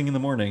first thing in the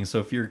morning. So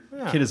if your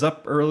kid is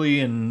up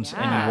early and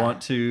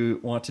you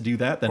want to do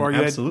that, then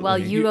absolutely. While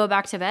you go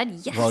back to bed,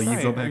 yes. While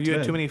you go back to bed. You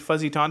had too many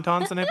fuzzy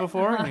tauntauns the night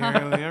before,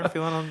 and you're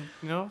feeling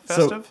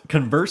festive. So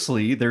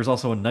conversely, there's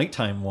also a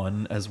nighttime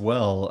one as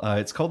well.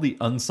 It's called the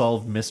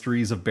Unsolved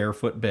Mysteries of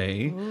Barefoot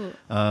Bay,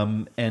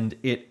 and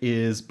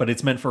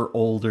it's meant for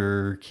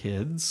older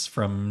kids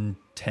from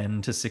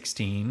 10 to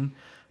 16.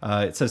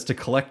 It says to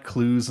collect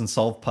clues and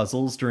solve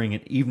puzzles during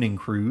an evening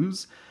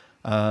cruise.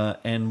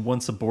 And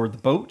once aboard the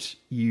boat,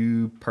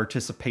 you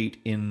participate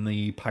in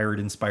the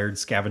pirate-inspired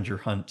scavenger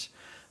hunt.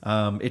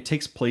 It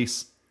takes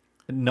place,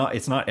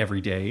 it's not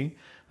every day,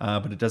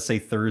 but it does say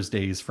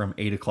Thursdays from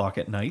 8 o'clock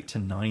at night to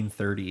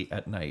 9:30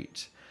 at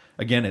night.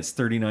 Again, it's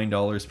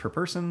 $39 per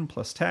person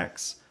plus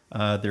tax.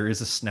 There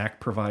is a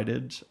snack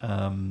provided,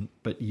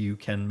 but you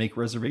can make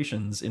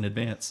reservations in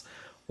advance,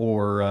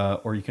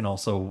 or you can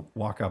also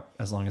walk up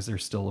as long as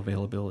there's still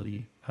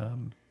availability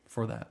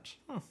for that.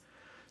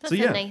 That's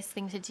a nice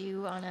thing to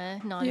do on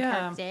a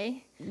non-park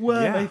day.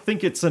 Well, I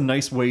think it's a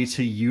nice way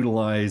to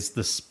utilize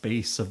the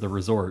space of the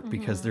resort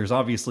because there's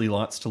obviously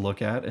lots to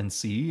look at and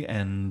see,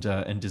 and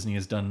Disney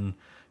has done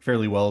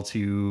fairly well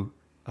to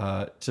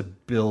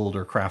build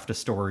or craft a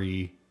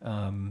story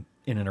in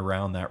and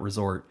around that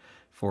resort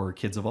for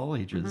kids of all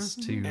ages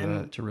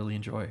to really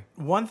enjoy.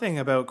 One thing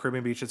about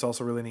Caribbean Beach that's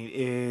also really neat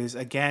is,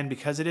 again,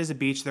 because it is a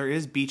beach, there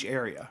is beach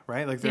area,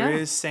 right? Like there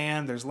is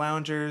sand, there's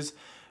loungers.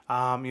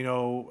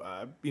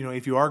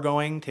 If you are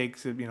going,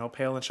 take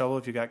pail and shovel.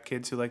 If you got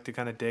kids who like to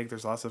kind of dig,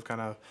 there's lots of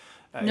kind of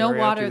no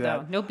water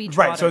though, no beach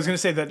water. Right. So I was going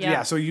to say that.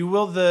 Yeah. So you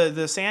will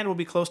the sand will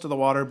be close to the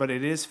water, but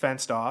it is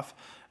fenced off,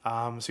 so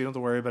you don't have to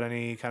worry about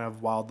any kind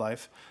of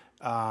wildlife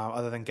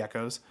other than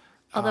geckos.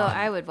 Although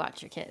I would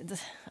watch your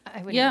kids.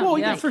 I would. Well,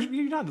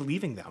 you're not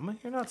leaving them.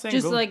 You're not saying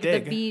just go like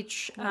dig. the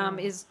beach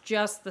is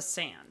just the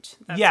sand.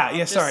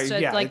 That's sorry.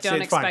 Like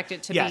don't expect fine.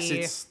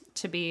 it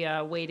to be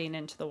wading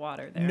into the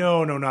water there.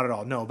 No, not at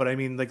all. No, but I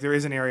mean, like there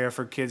is an area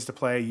for kids to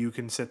play. You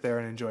can sit there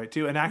and enjoy it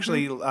too. And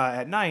actually,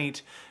 at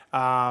night,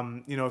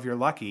 if you're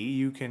lucky,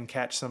 you can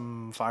catch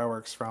some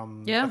fireworks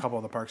from a couple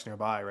of the parks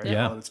nearby, right?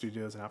 Yeah. Hollywood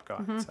Studios and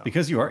Epcot. So.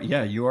 Because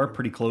you are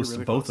pretty close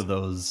to both of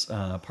those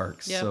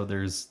parks. Yep. So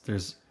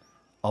there's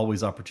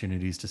always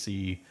opportunities to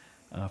see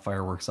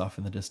fireworks off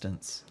in the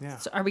distance. Yeah.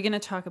 So are we going to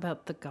talk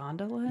about the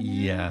gondola?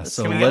 Yeah.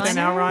 So let's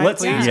now, Ryan,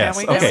 please. Yes.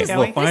 Okay.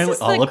 Well, finally,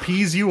 I'll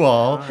appease you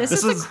all. This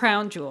is the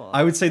crown jewel.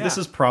 I would say this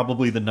is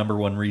probably the number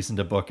one reason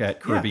to book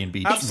at Caribbean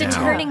Beach. It's the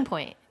turning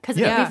point. Because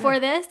before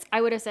this,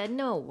 I would have said,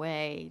 no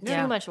way,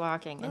 too much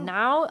walking. And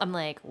now I'm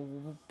like,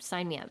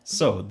 sign me up.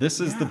 So this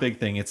is the big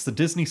thing. It's the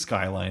Disney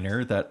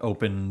Skyliner that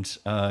opened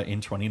in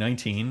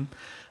 2019.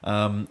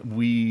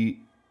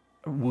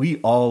 We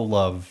all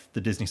love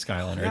the Disney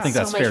Skyliner. I think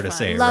that's fair to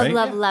say, right?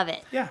 Love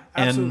it. Yeah,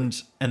 absolutely.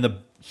 And the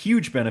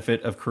huge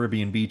benefit of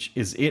Caribbean Beach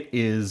is it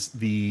is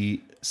the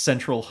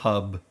central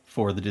hub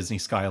for the Disney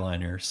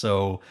Skyliner.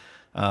 So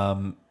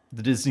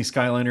the Disney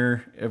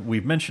Skyliner,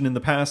 we've mentioned in the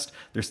past,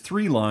 there's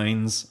 3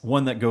 lines.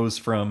 One that goes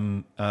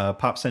from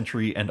Pop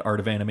Century and Art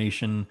of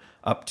Animation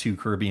up to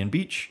Caribbean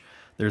Beach.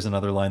 There's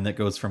another line that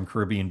goes from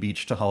Caribbean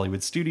Beach to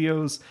Hollywood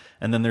Studios.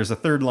 And then there's a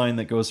third line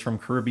that goes from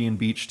Caribbean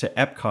Beach to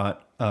Epcot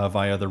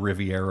via the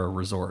Riviera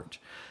Resort.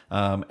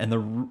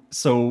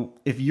 So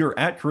if you're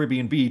at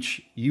Caribbean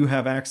Beach, you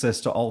have access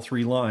to all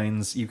 3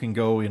 lines. You can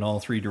go in all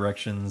 3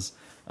 directions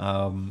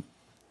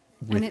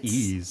with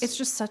ease. It's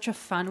just such a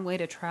fun way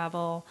to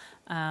travel.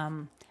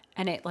 And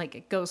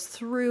it goes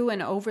through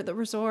and over the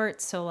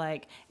resort. So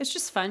it's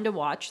just fun to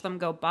watch them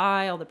go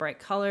by, all the bright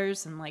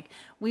colors. And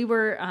we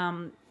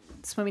were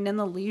swimming in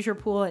the leisure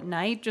pool at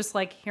night, just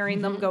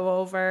hearing them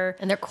go over.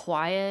 And they're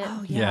quiet.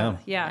 Oh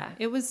yeah.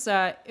 It was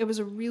a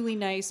really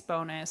nice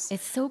bonus.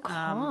 It's so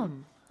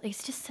calm.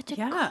 It's just such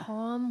a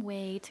calm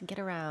way to get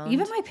around.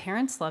 Even my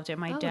parents loved it.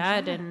 My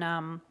dad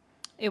and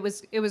it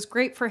was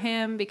great for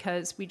him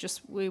because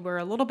we were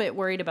a little bit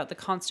worried about the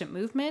constant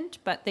movement,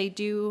 but they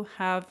do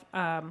have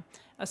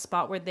a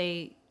spot where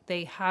they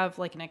have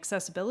an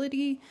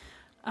accessibility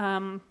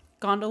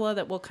gondola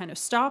that will kind of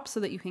stop so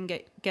that you can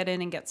get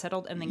in and get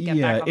settled and then get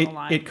back on the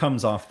line. It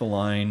comes off the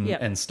line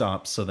and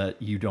stops so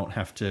that you don't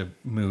have to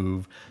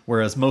move.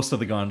 Whereas most of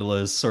the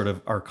gondolas sort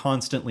of are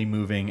constantly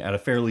moving at a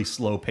fairly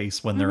slow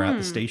pace when they're at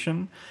the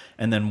station.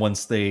 And then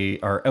once they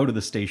are out of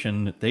the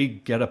station, they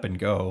get up and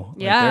go.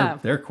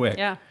 They're quick.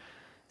 Yeah.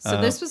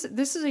 So this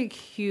is a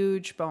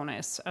huge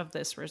bonus of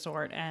this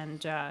resort.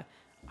 And I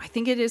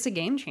think it is a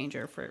game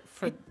changer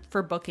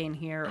for booking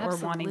here or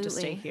wanting to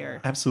stay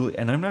here. Absolutely.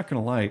 And I'm not going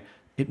to lie,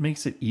 it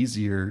makes it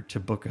easier to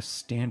book a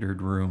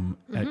standard room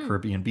at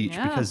Caribbean Beach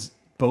because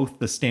both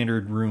the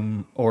standard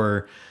room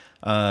or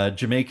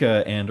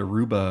Jamaica and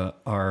Aruba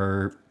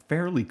are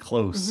fairly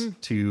close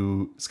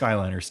to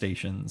Skyliner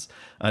stations.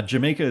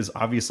 Jamaica is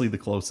obviously the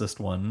closest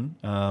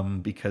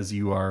one because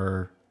you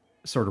are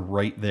sort of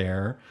right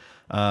there.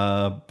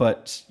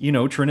 But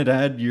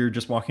Trinidad, you're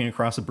just walking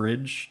across a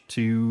bridge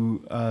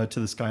to the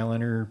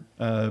Skyliner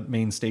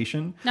main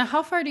station. Now,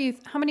 how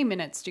many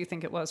minutes do you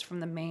think it was from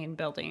the main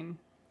building?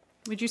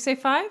 Would you say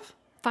 5?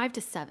 5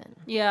 to 7.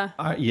 Yeah.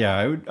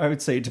 I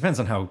would say it depends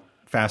on how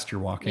fast you're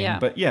walking. Yeah.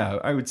 But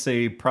I would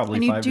say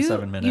probably 5 to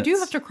 7 minutes. You do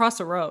have to cross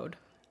a road.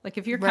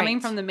 If you're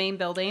coming from the main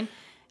building,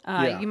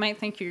 you might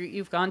think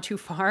you've gone too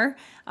far,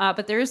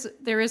 but there is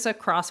a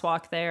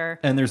crosswalk there,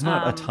 and there's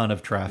not a ton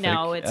of traffic.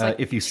 No, it's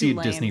if you see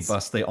a Disney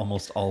bus, they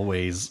almost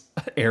always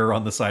err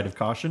on the side of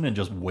caution and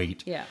just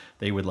wait. Yeah,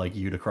 they would like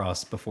you to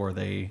cross before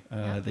they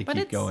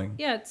keep going.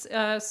 Yeah,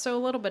 it's so a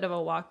little bit of a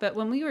walk. But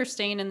when we were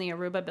staying in the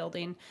Aruba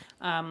building,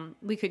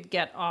 we could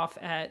get off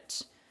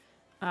at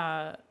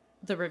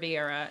the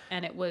Riviera,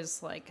 and it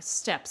was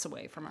steps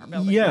away from our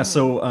building. Yeah,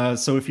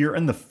 so if you're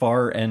in the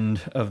far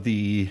end of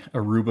the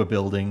Aruba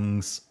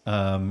buildings,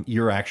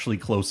 you're actually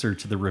closer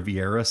to the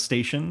Riviera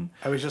station.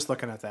 I was just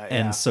looking at that.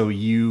 And so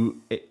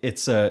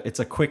it's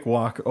a quick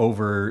walk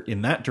over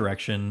in that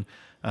direction.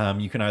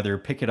 You can either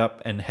pick it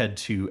up and head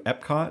to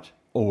Epcot,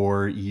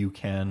 or you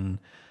can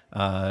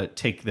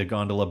take the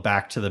gondola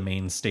back to the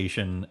main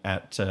station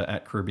at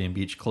Caribbean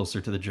Beach,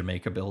 closer to the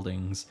Jamaica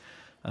buildings.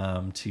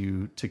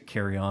 To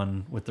carry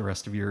on with the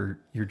rest of your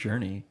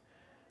journey.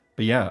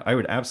 But I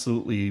would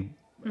absolutely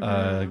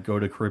go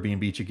to Caribbean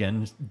Beach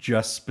again,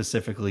 just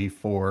specifically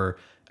for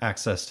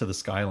access to the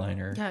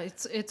Skyliner. Yeah,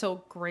 it's a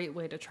great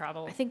way to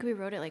travel. I think we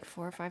rode it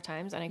 4 or 5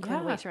 times, and I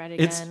couldn't wait to ride it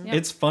again.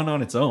 It's fun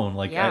on its own.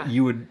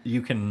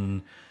 You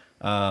can,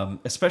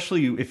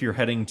 especially if you're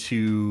heading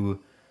to,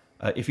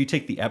 if you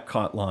take the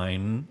Epcot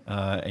line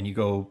and you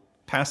go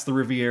past the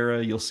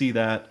Riviera, you'll see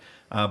that.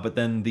 But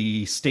then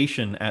the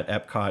station at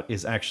Epcot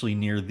is actually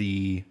near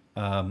the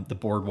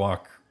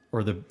boardwalk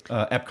or the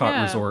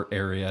Epcot Resort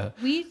area.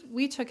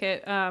 We took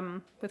it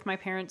with my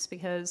parents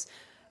because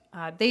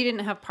they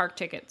didn't have park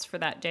tickets for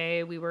that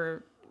day. We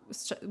were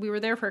we were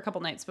there for a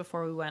couple nights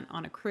before we went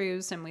on a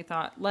cruise, and we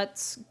thought,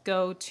 let's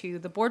go to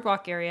the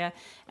boardwalk area.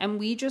 And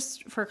we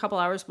just, for a couple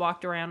hours,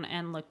 walked around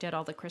and looked at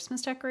all the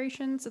Christmas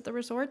decorations at the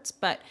resorts.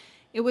 But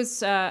it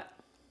was a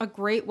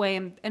great way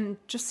and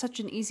just such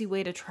an easy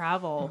way to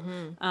travel.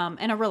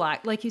 And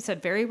like you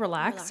said, very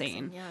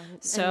relaxing. Yeah.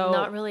 So and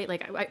not really,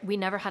 we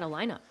never had a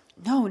lineup.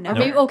 No, never.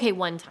 Maybe, okay,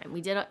 one time.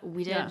 We did.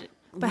 Yeah.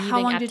 But how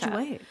long did you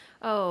wait?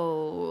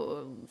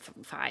 Oh,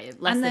 5,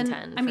 less than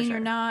 10. I mean, you're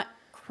not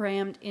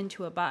crammed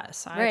into a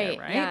bus either,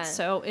 right? Yeah.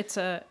 So it's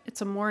a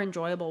more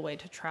enjoyable way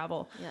to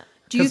travel. Yeah.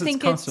 Do you think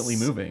it's constantly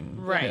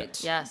moving?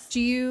 Right. Yeah. Yes. Do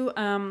you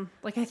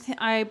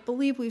I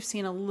believe we've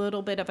seen a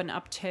little bit of an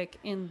uptick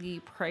in the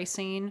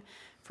pricing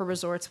for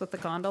resorts with the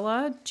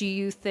gondola. Do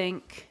you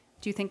think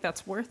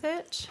that's worth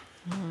it?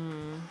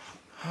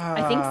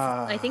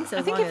 I think so.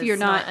 I think if you're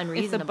not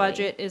if the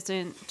budget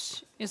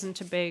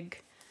isn't a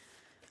big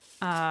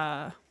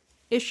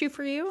issue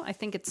for you, I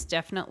think it's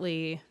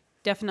definitely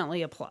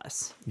a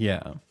plus.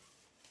 Yeah.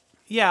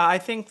 Yeah, I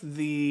think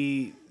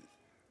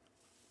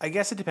I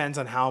guess it depends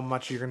on how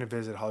much you're going to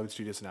visit Hollywood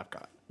Studios and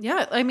Epcot.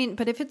 Yeah, I mean,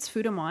 but if it's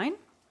food and wine,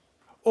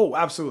 oh,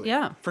 absolutely,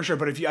 yeah, for sure.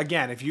 But if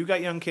you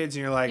got young kids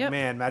and you're like,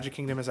 man, Magic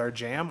Kingdom is our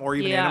jam, or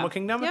even Animal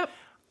Kingdom,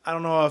 I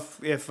don't know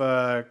if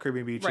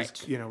Caribbean Beach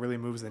is, really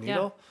moves the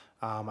needle.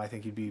 I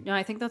think you'd be. No,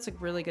 I think that's a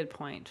really good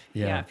point.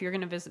 Yeah, if you're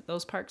going to visit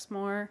those parks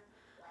more,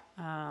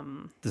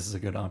 this is a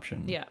good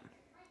option. Yeah.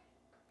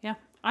 Yeah.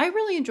 I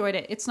really enjoyed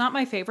it. It's not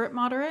my favorite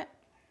moderate,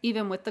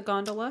 even with the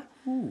gondola.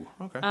 Ooh,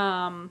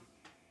 okay.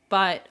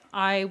 But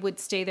I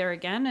would stay there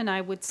again, and I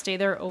would stay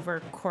there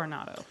over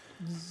Coronado.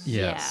 Yes.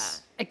 Yeah.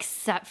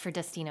 Except for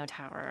Destino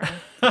Tower.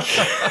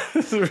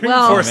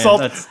 Well, pour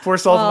salt in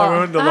my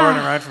wound to Lauren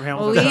and Ryan from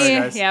Hamilton. Sorry,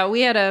 guys. Yeah, we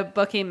had a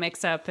booking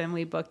mix-up, and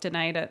we booked a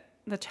night at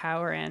the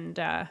tower,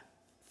 and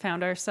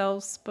found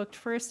ourselves booked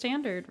for a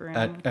standard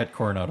room at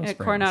Coronado. At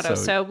Coronado,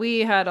 so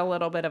we had a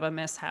little bit of a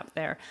mishap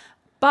there.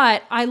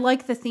 But I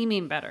like the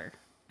theming better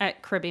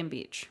at Caribbean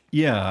Beach.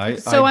 Yeah,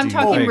 I'm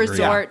talking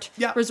resort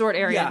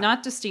area, Yeah.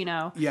 not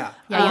Destino. Yeah.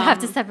 Yeah, you have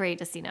to separate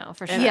Destino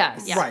for sure.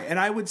 Yes. Yeah. Right. And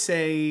I would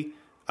say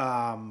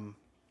for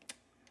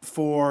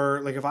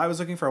if I was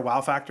looking for a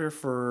wow factor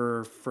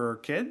for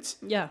kids,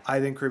 I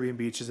think Caribbean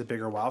Beach is a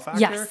bigger wow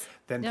factor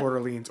than Port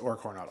Orleans or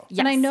Coronado. Yes.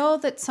 And I know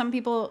that some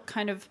people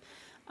kind of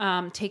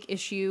take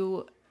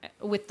issue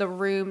with the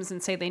rooms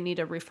and say they need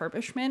a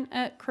refurbishment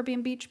at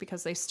Caribbean Beach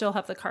because they still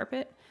have the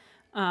carpet.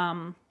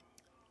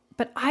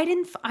 But I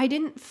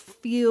didn't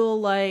feel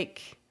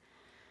like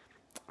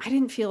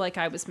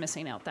I was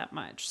missing out that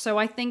much. So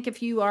I think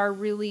if you are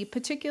really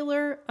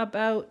particular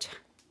about,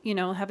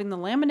 having the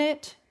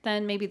laminate,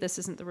 then maybe this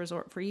isn't the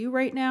resort for you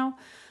right now.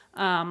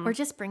 Or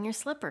just bring your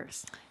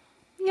slippers.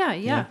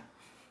 Yeah.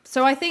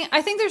 So I think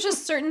there's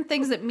just certain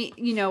things that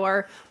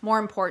are more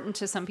important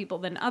to some people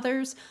than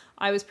others.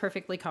 I was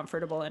perfectly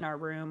comfortable in our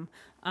room.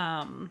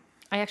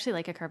 I actually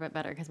like a carpet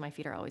better because my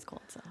feet are always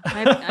cold. So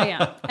I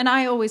am, and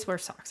I always wear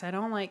socks. I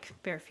don't like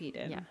bare feet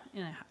in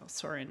a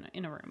house or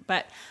in a room.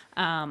 But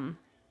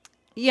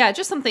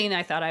just something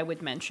I thought I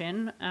would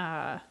mention.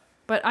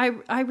 But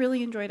I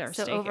really enjoyed our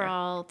stay here. So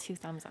overall, 2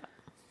 thumbs up.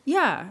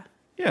 Yeah.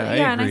 Yeah,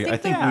 I agree. I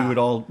think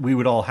we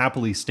would all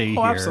happily stay here.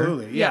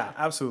 Absolutely. Yeah,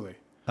 absolutely.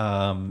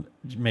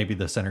 Maybe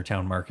the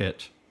Centertown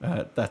Market.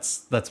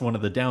 That's one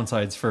of the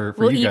downsides for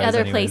we'll you guys. We'll eat other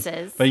anyways.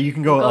 places. But you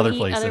can go other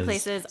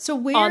places. So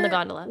on the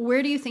gondola.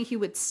 Where do you think you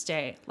would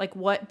stay? Like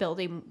what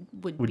building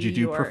would you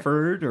do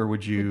preferred or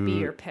would you be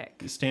your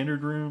pick?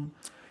 Standard room?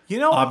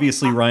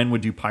 Obviously Ryan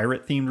would do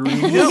pirate themed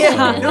rooms.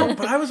 No,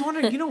 but I was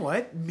wondering,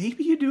 what?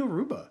 Maybe you do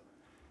Aruba.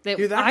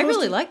 I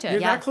really liked it.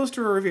 You're that close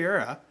to a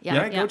Riviera. Yeah.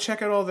 Right? Go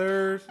check out all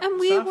their And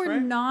we stuff, were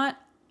right? not...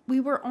 We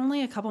were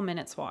only a couple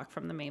minutes walk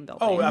from the main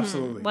building. Oh,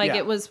 absolutely.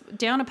 It was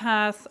down a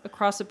path,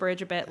 across a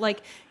bridge a bit.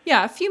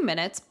 A few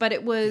minutes, but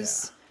it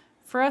was...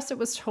 For us, it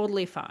was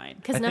totally fine.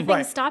 Because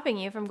nothing's stopping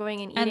you from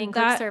going and eating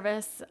quick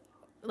service,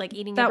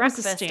 eating your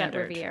breakfast at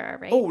Riviera,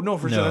 right? Oh, no,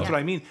 for sure. That's what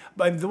I mean.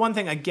 But the one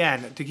thing,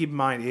 again, to keep in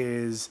mind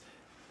is...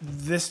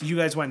 you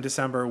guys went in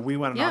December, we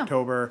went in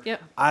October.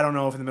 Yep. I don't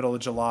know if in the middle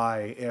of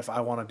July if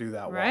I want to do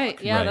that walk. Right.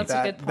 Yeah, that's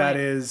a good point. That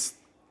is...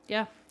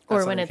 Yeah.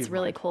 Or when it's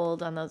really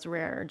cold on those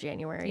rare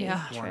January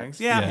mornings.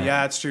 trips.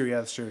 Yeah, it's true. Yeah,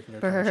 it's true.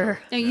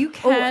 Now you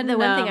can... the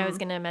one thing I was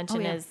going to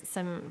mention is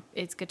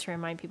it's good to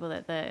remind people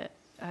that the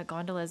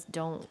gondolas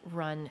don't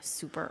run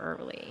super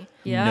early.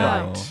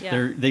 No.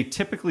 They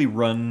typically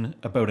run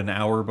about an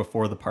hour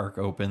before the park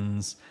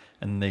opens,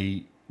 and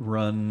they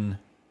run...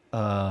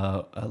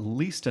 at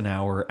least an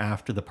hour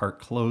after the park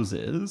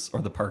closes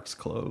or the parks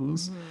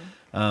close.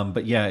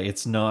 But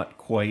it's not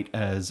quite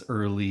as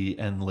early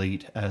and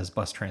late as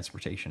bus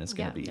transportation is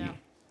going to be. Yeah.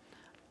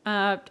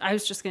 I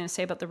was just going to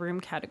say about the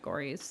room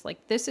categories.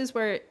 This is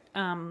where it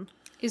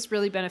is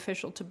really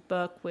beneficial to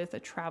book with a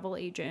travel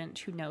agent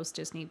who knows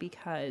Disney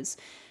because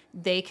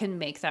they can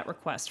make that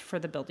request for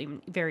the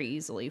building very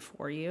easily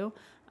for you.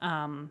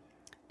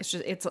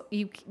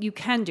 You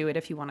can do it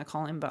if you want to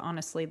call in, but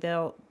honestly,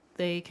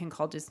 they can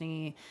call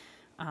Disney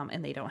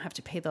and they don't have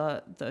to pay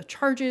the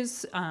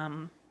charges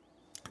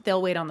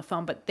they'll wait on the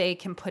phone, but they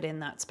can put in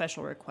that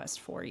special request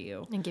for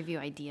you and give you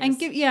ideas and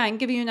give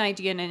you an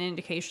idea and an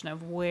indication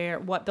of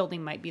what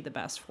building might be the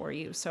best for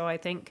you. So I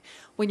think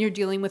when you're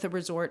dealing with a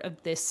resort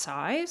of this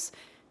size,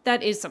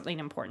 that is something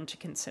important to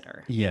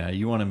consider. Yeah,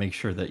 you want to make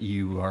sure that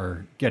you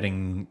are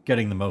getting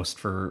the most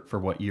for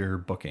what you're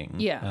booking.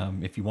 Yeah.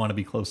 If you want to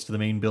be close to the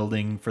main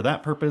building for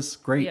that purpose,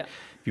 great. Yeah.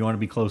 If you want to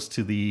be close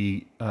to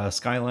the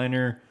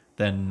Skyliner,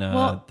 then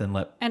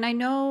let. And I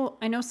know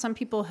some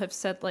people have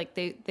said like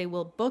they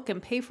will book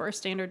and pay for a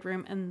standard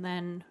room and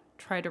then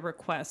try to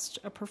request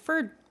a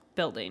preferred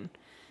building.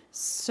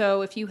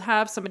 So if you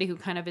have somebody who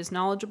kind of is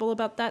knowledgeable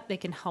about that, they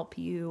can help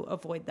you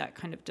avoid that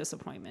kind of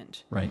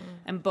disappointment. Right.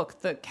 And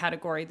book the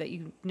category that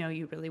you know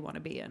you really want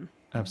to be in.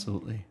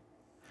 Absolutely.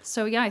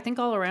 So yeah, I think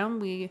all around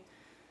we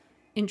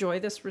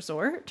enjoy this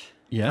resort.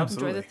 Yeah.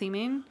 Absolutely. Enjoy the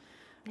theming.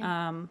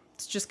 Yeah.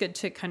 It's just good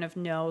to kind of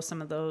know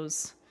some of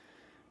those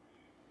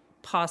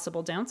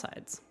possible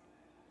downsides.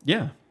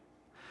 Yeah.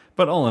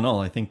 But all in all,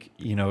 I think,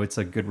 it's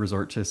a good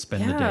resort to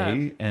spend the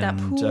day. And that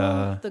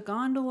pool, the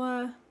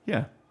gondola.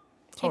 Yeah.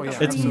 Yeah.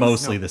 It's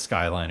mostly the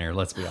Skyliner,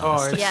 let's be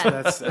honest.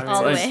 That's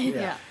all the way.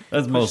 Yeah.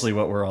 That's mostly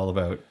what we're all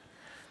about.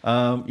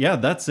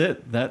 That's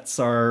it. That's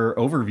our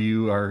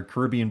overview, our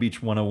Caribbean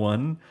Beach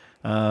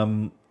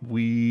 101.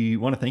 We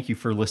want to thank you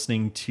for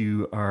listening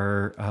to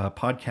our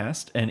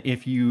podcast. And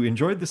if you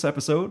enjoyed this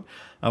episode,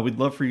 we'd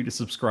love for you to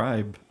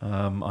subscribe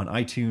on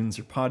iTunes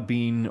or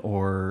Podbean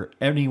or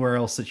anywhere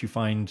else that you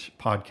find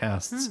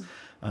podcasts.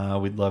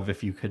 We'd love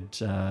if you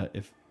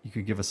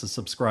could give us a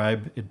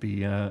subscribe. It'd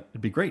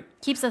be great.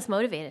 Keeps us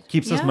motivated.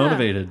 Keeps us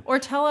motivated. Or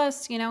tell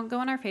us, go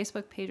on our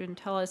Facebook page and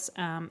tell us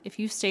if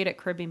you stayed at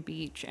Caribbean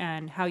Beach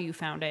and how you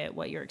found it,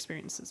 what your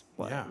experiences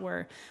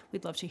were.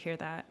 We'd love to hear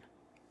that.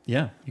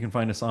 Yeah, you can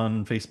find us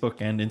on Facebook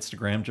and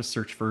Instagram. Just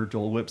search for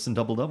Dole Whips and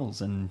Double Doubles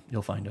and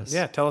you'll find us.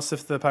 Yeah, tell us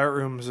if the pirate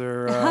rooms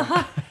are...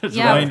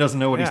 Ryan doesn't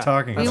know what he's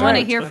talking about. We want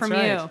to hear from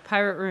you,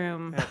 pirate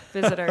room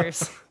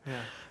visitors.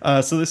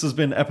 So this has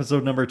been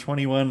episode number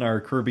 21,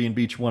 our Caribbean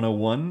Beach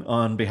 101.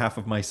 On behalf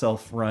of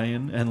myself,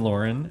 Ryan and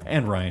Lauren,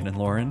 and Ryan and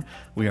Lauren,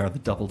 we are the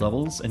Double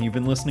Doubles, and you've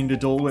been listening to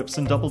Dole Whips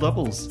and Double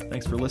Doubles.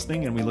 Thanks for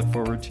listening, and we look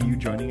forward to you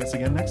joining us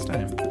again next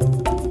time.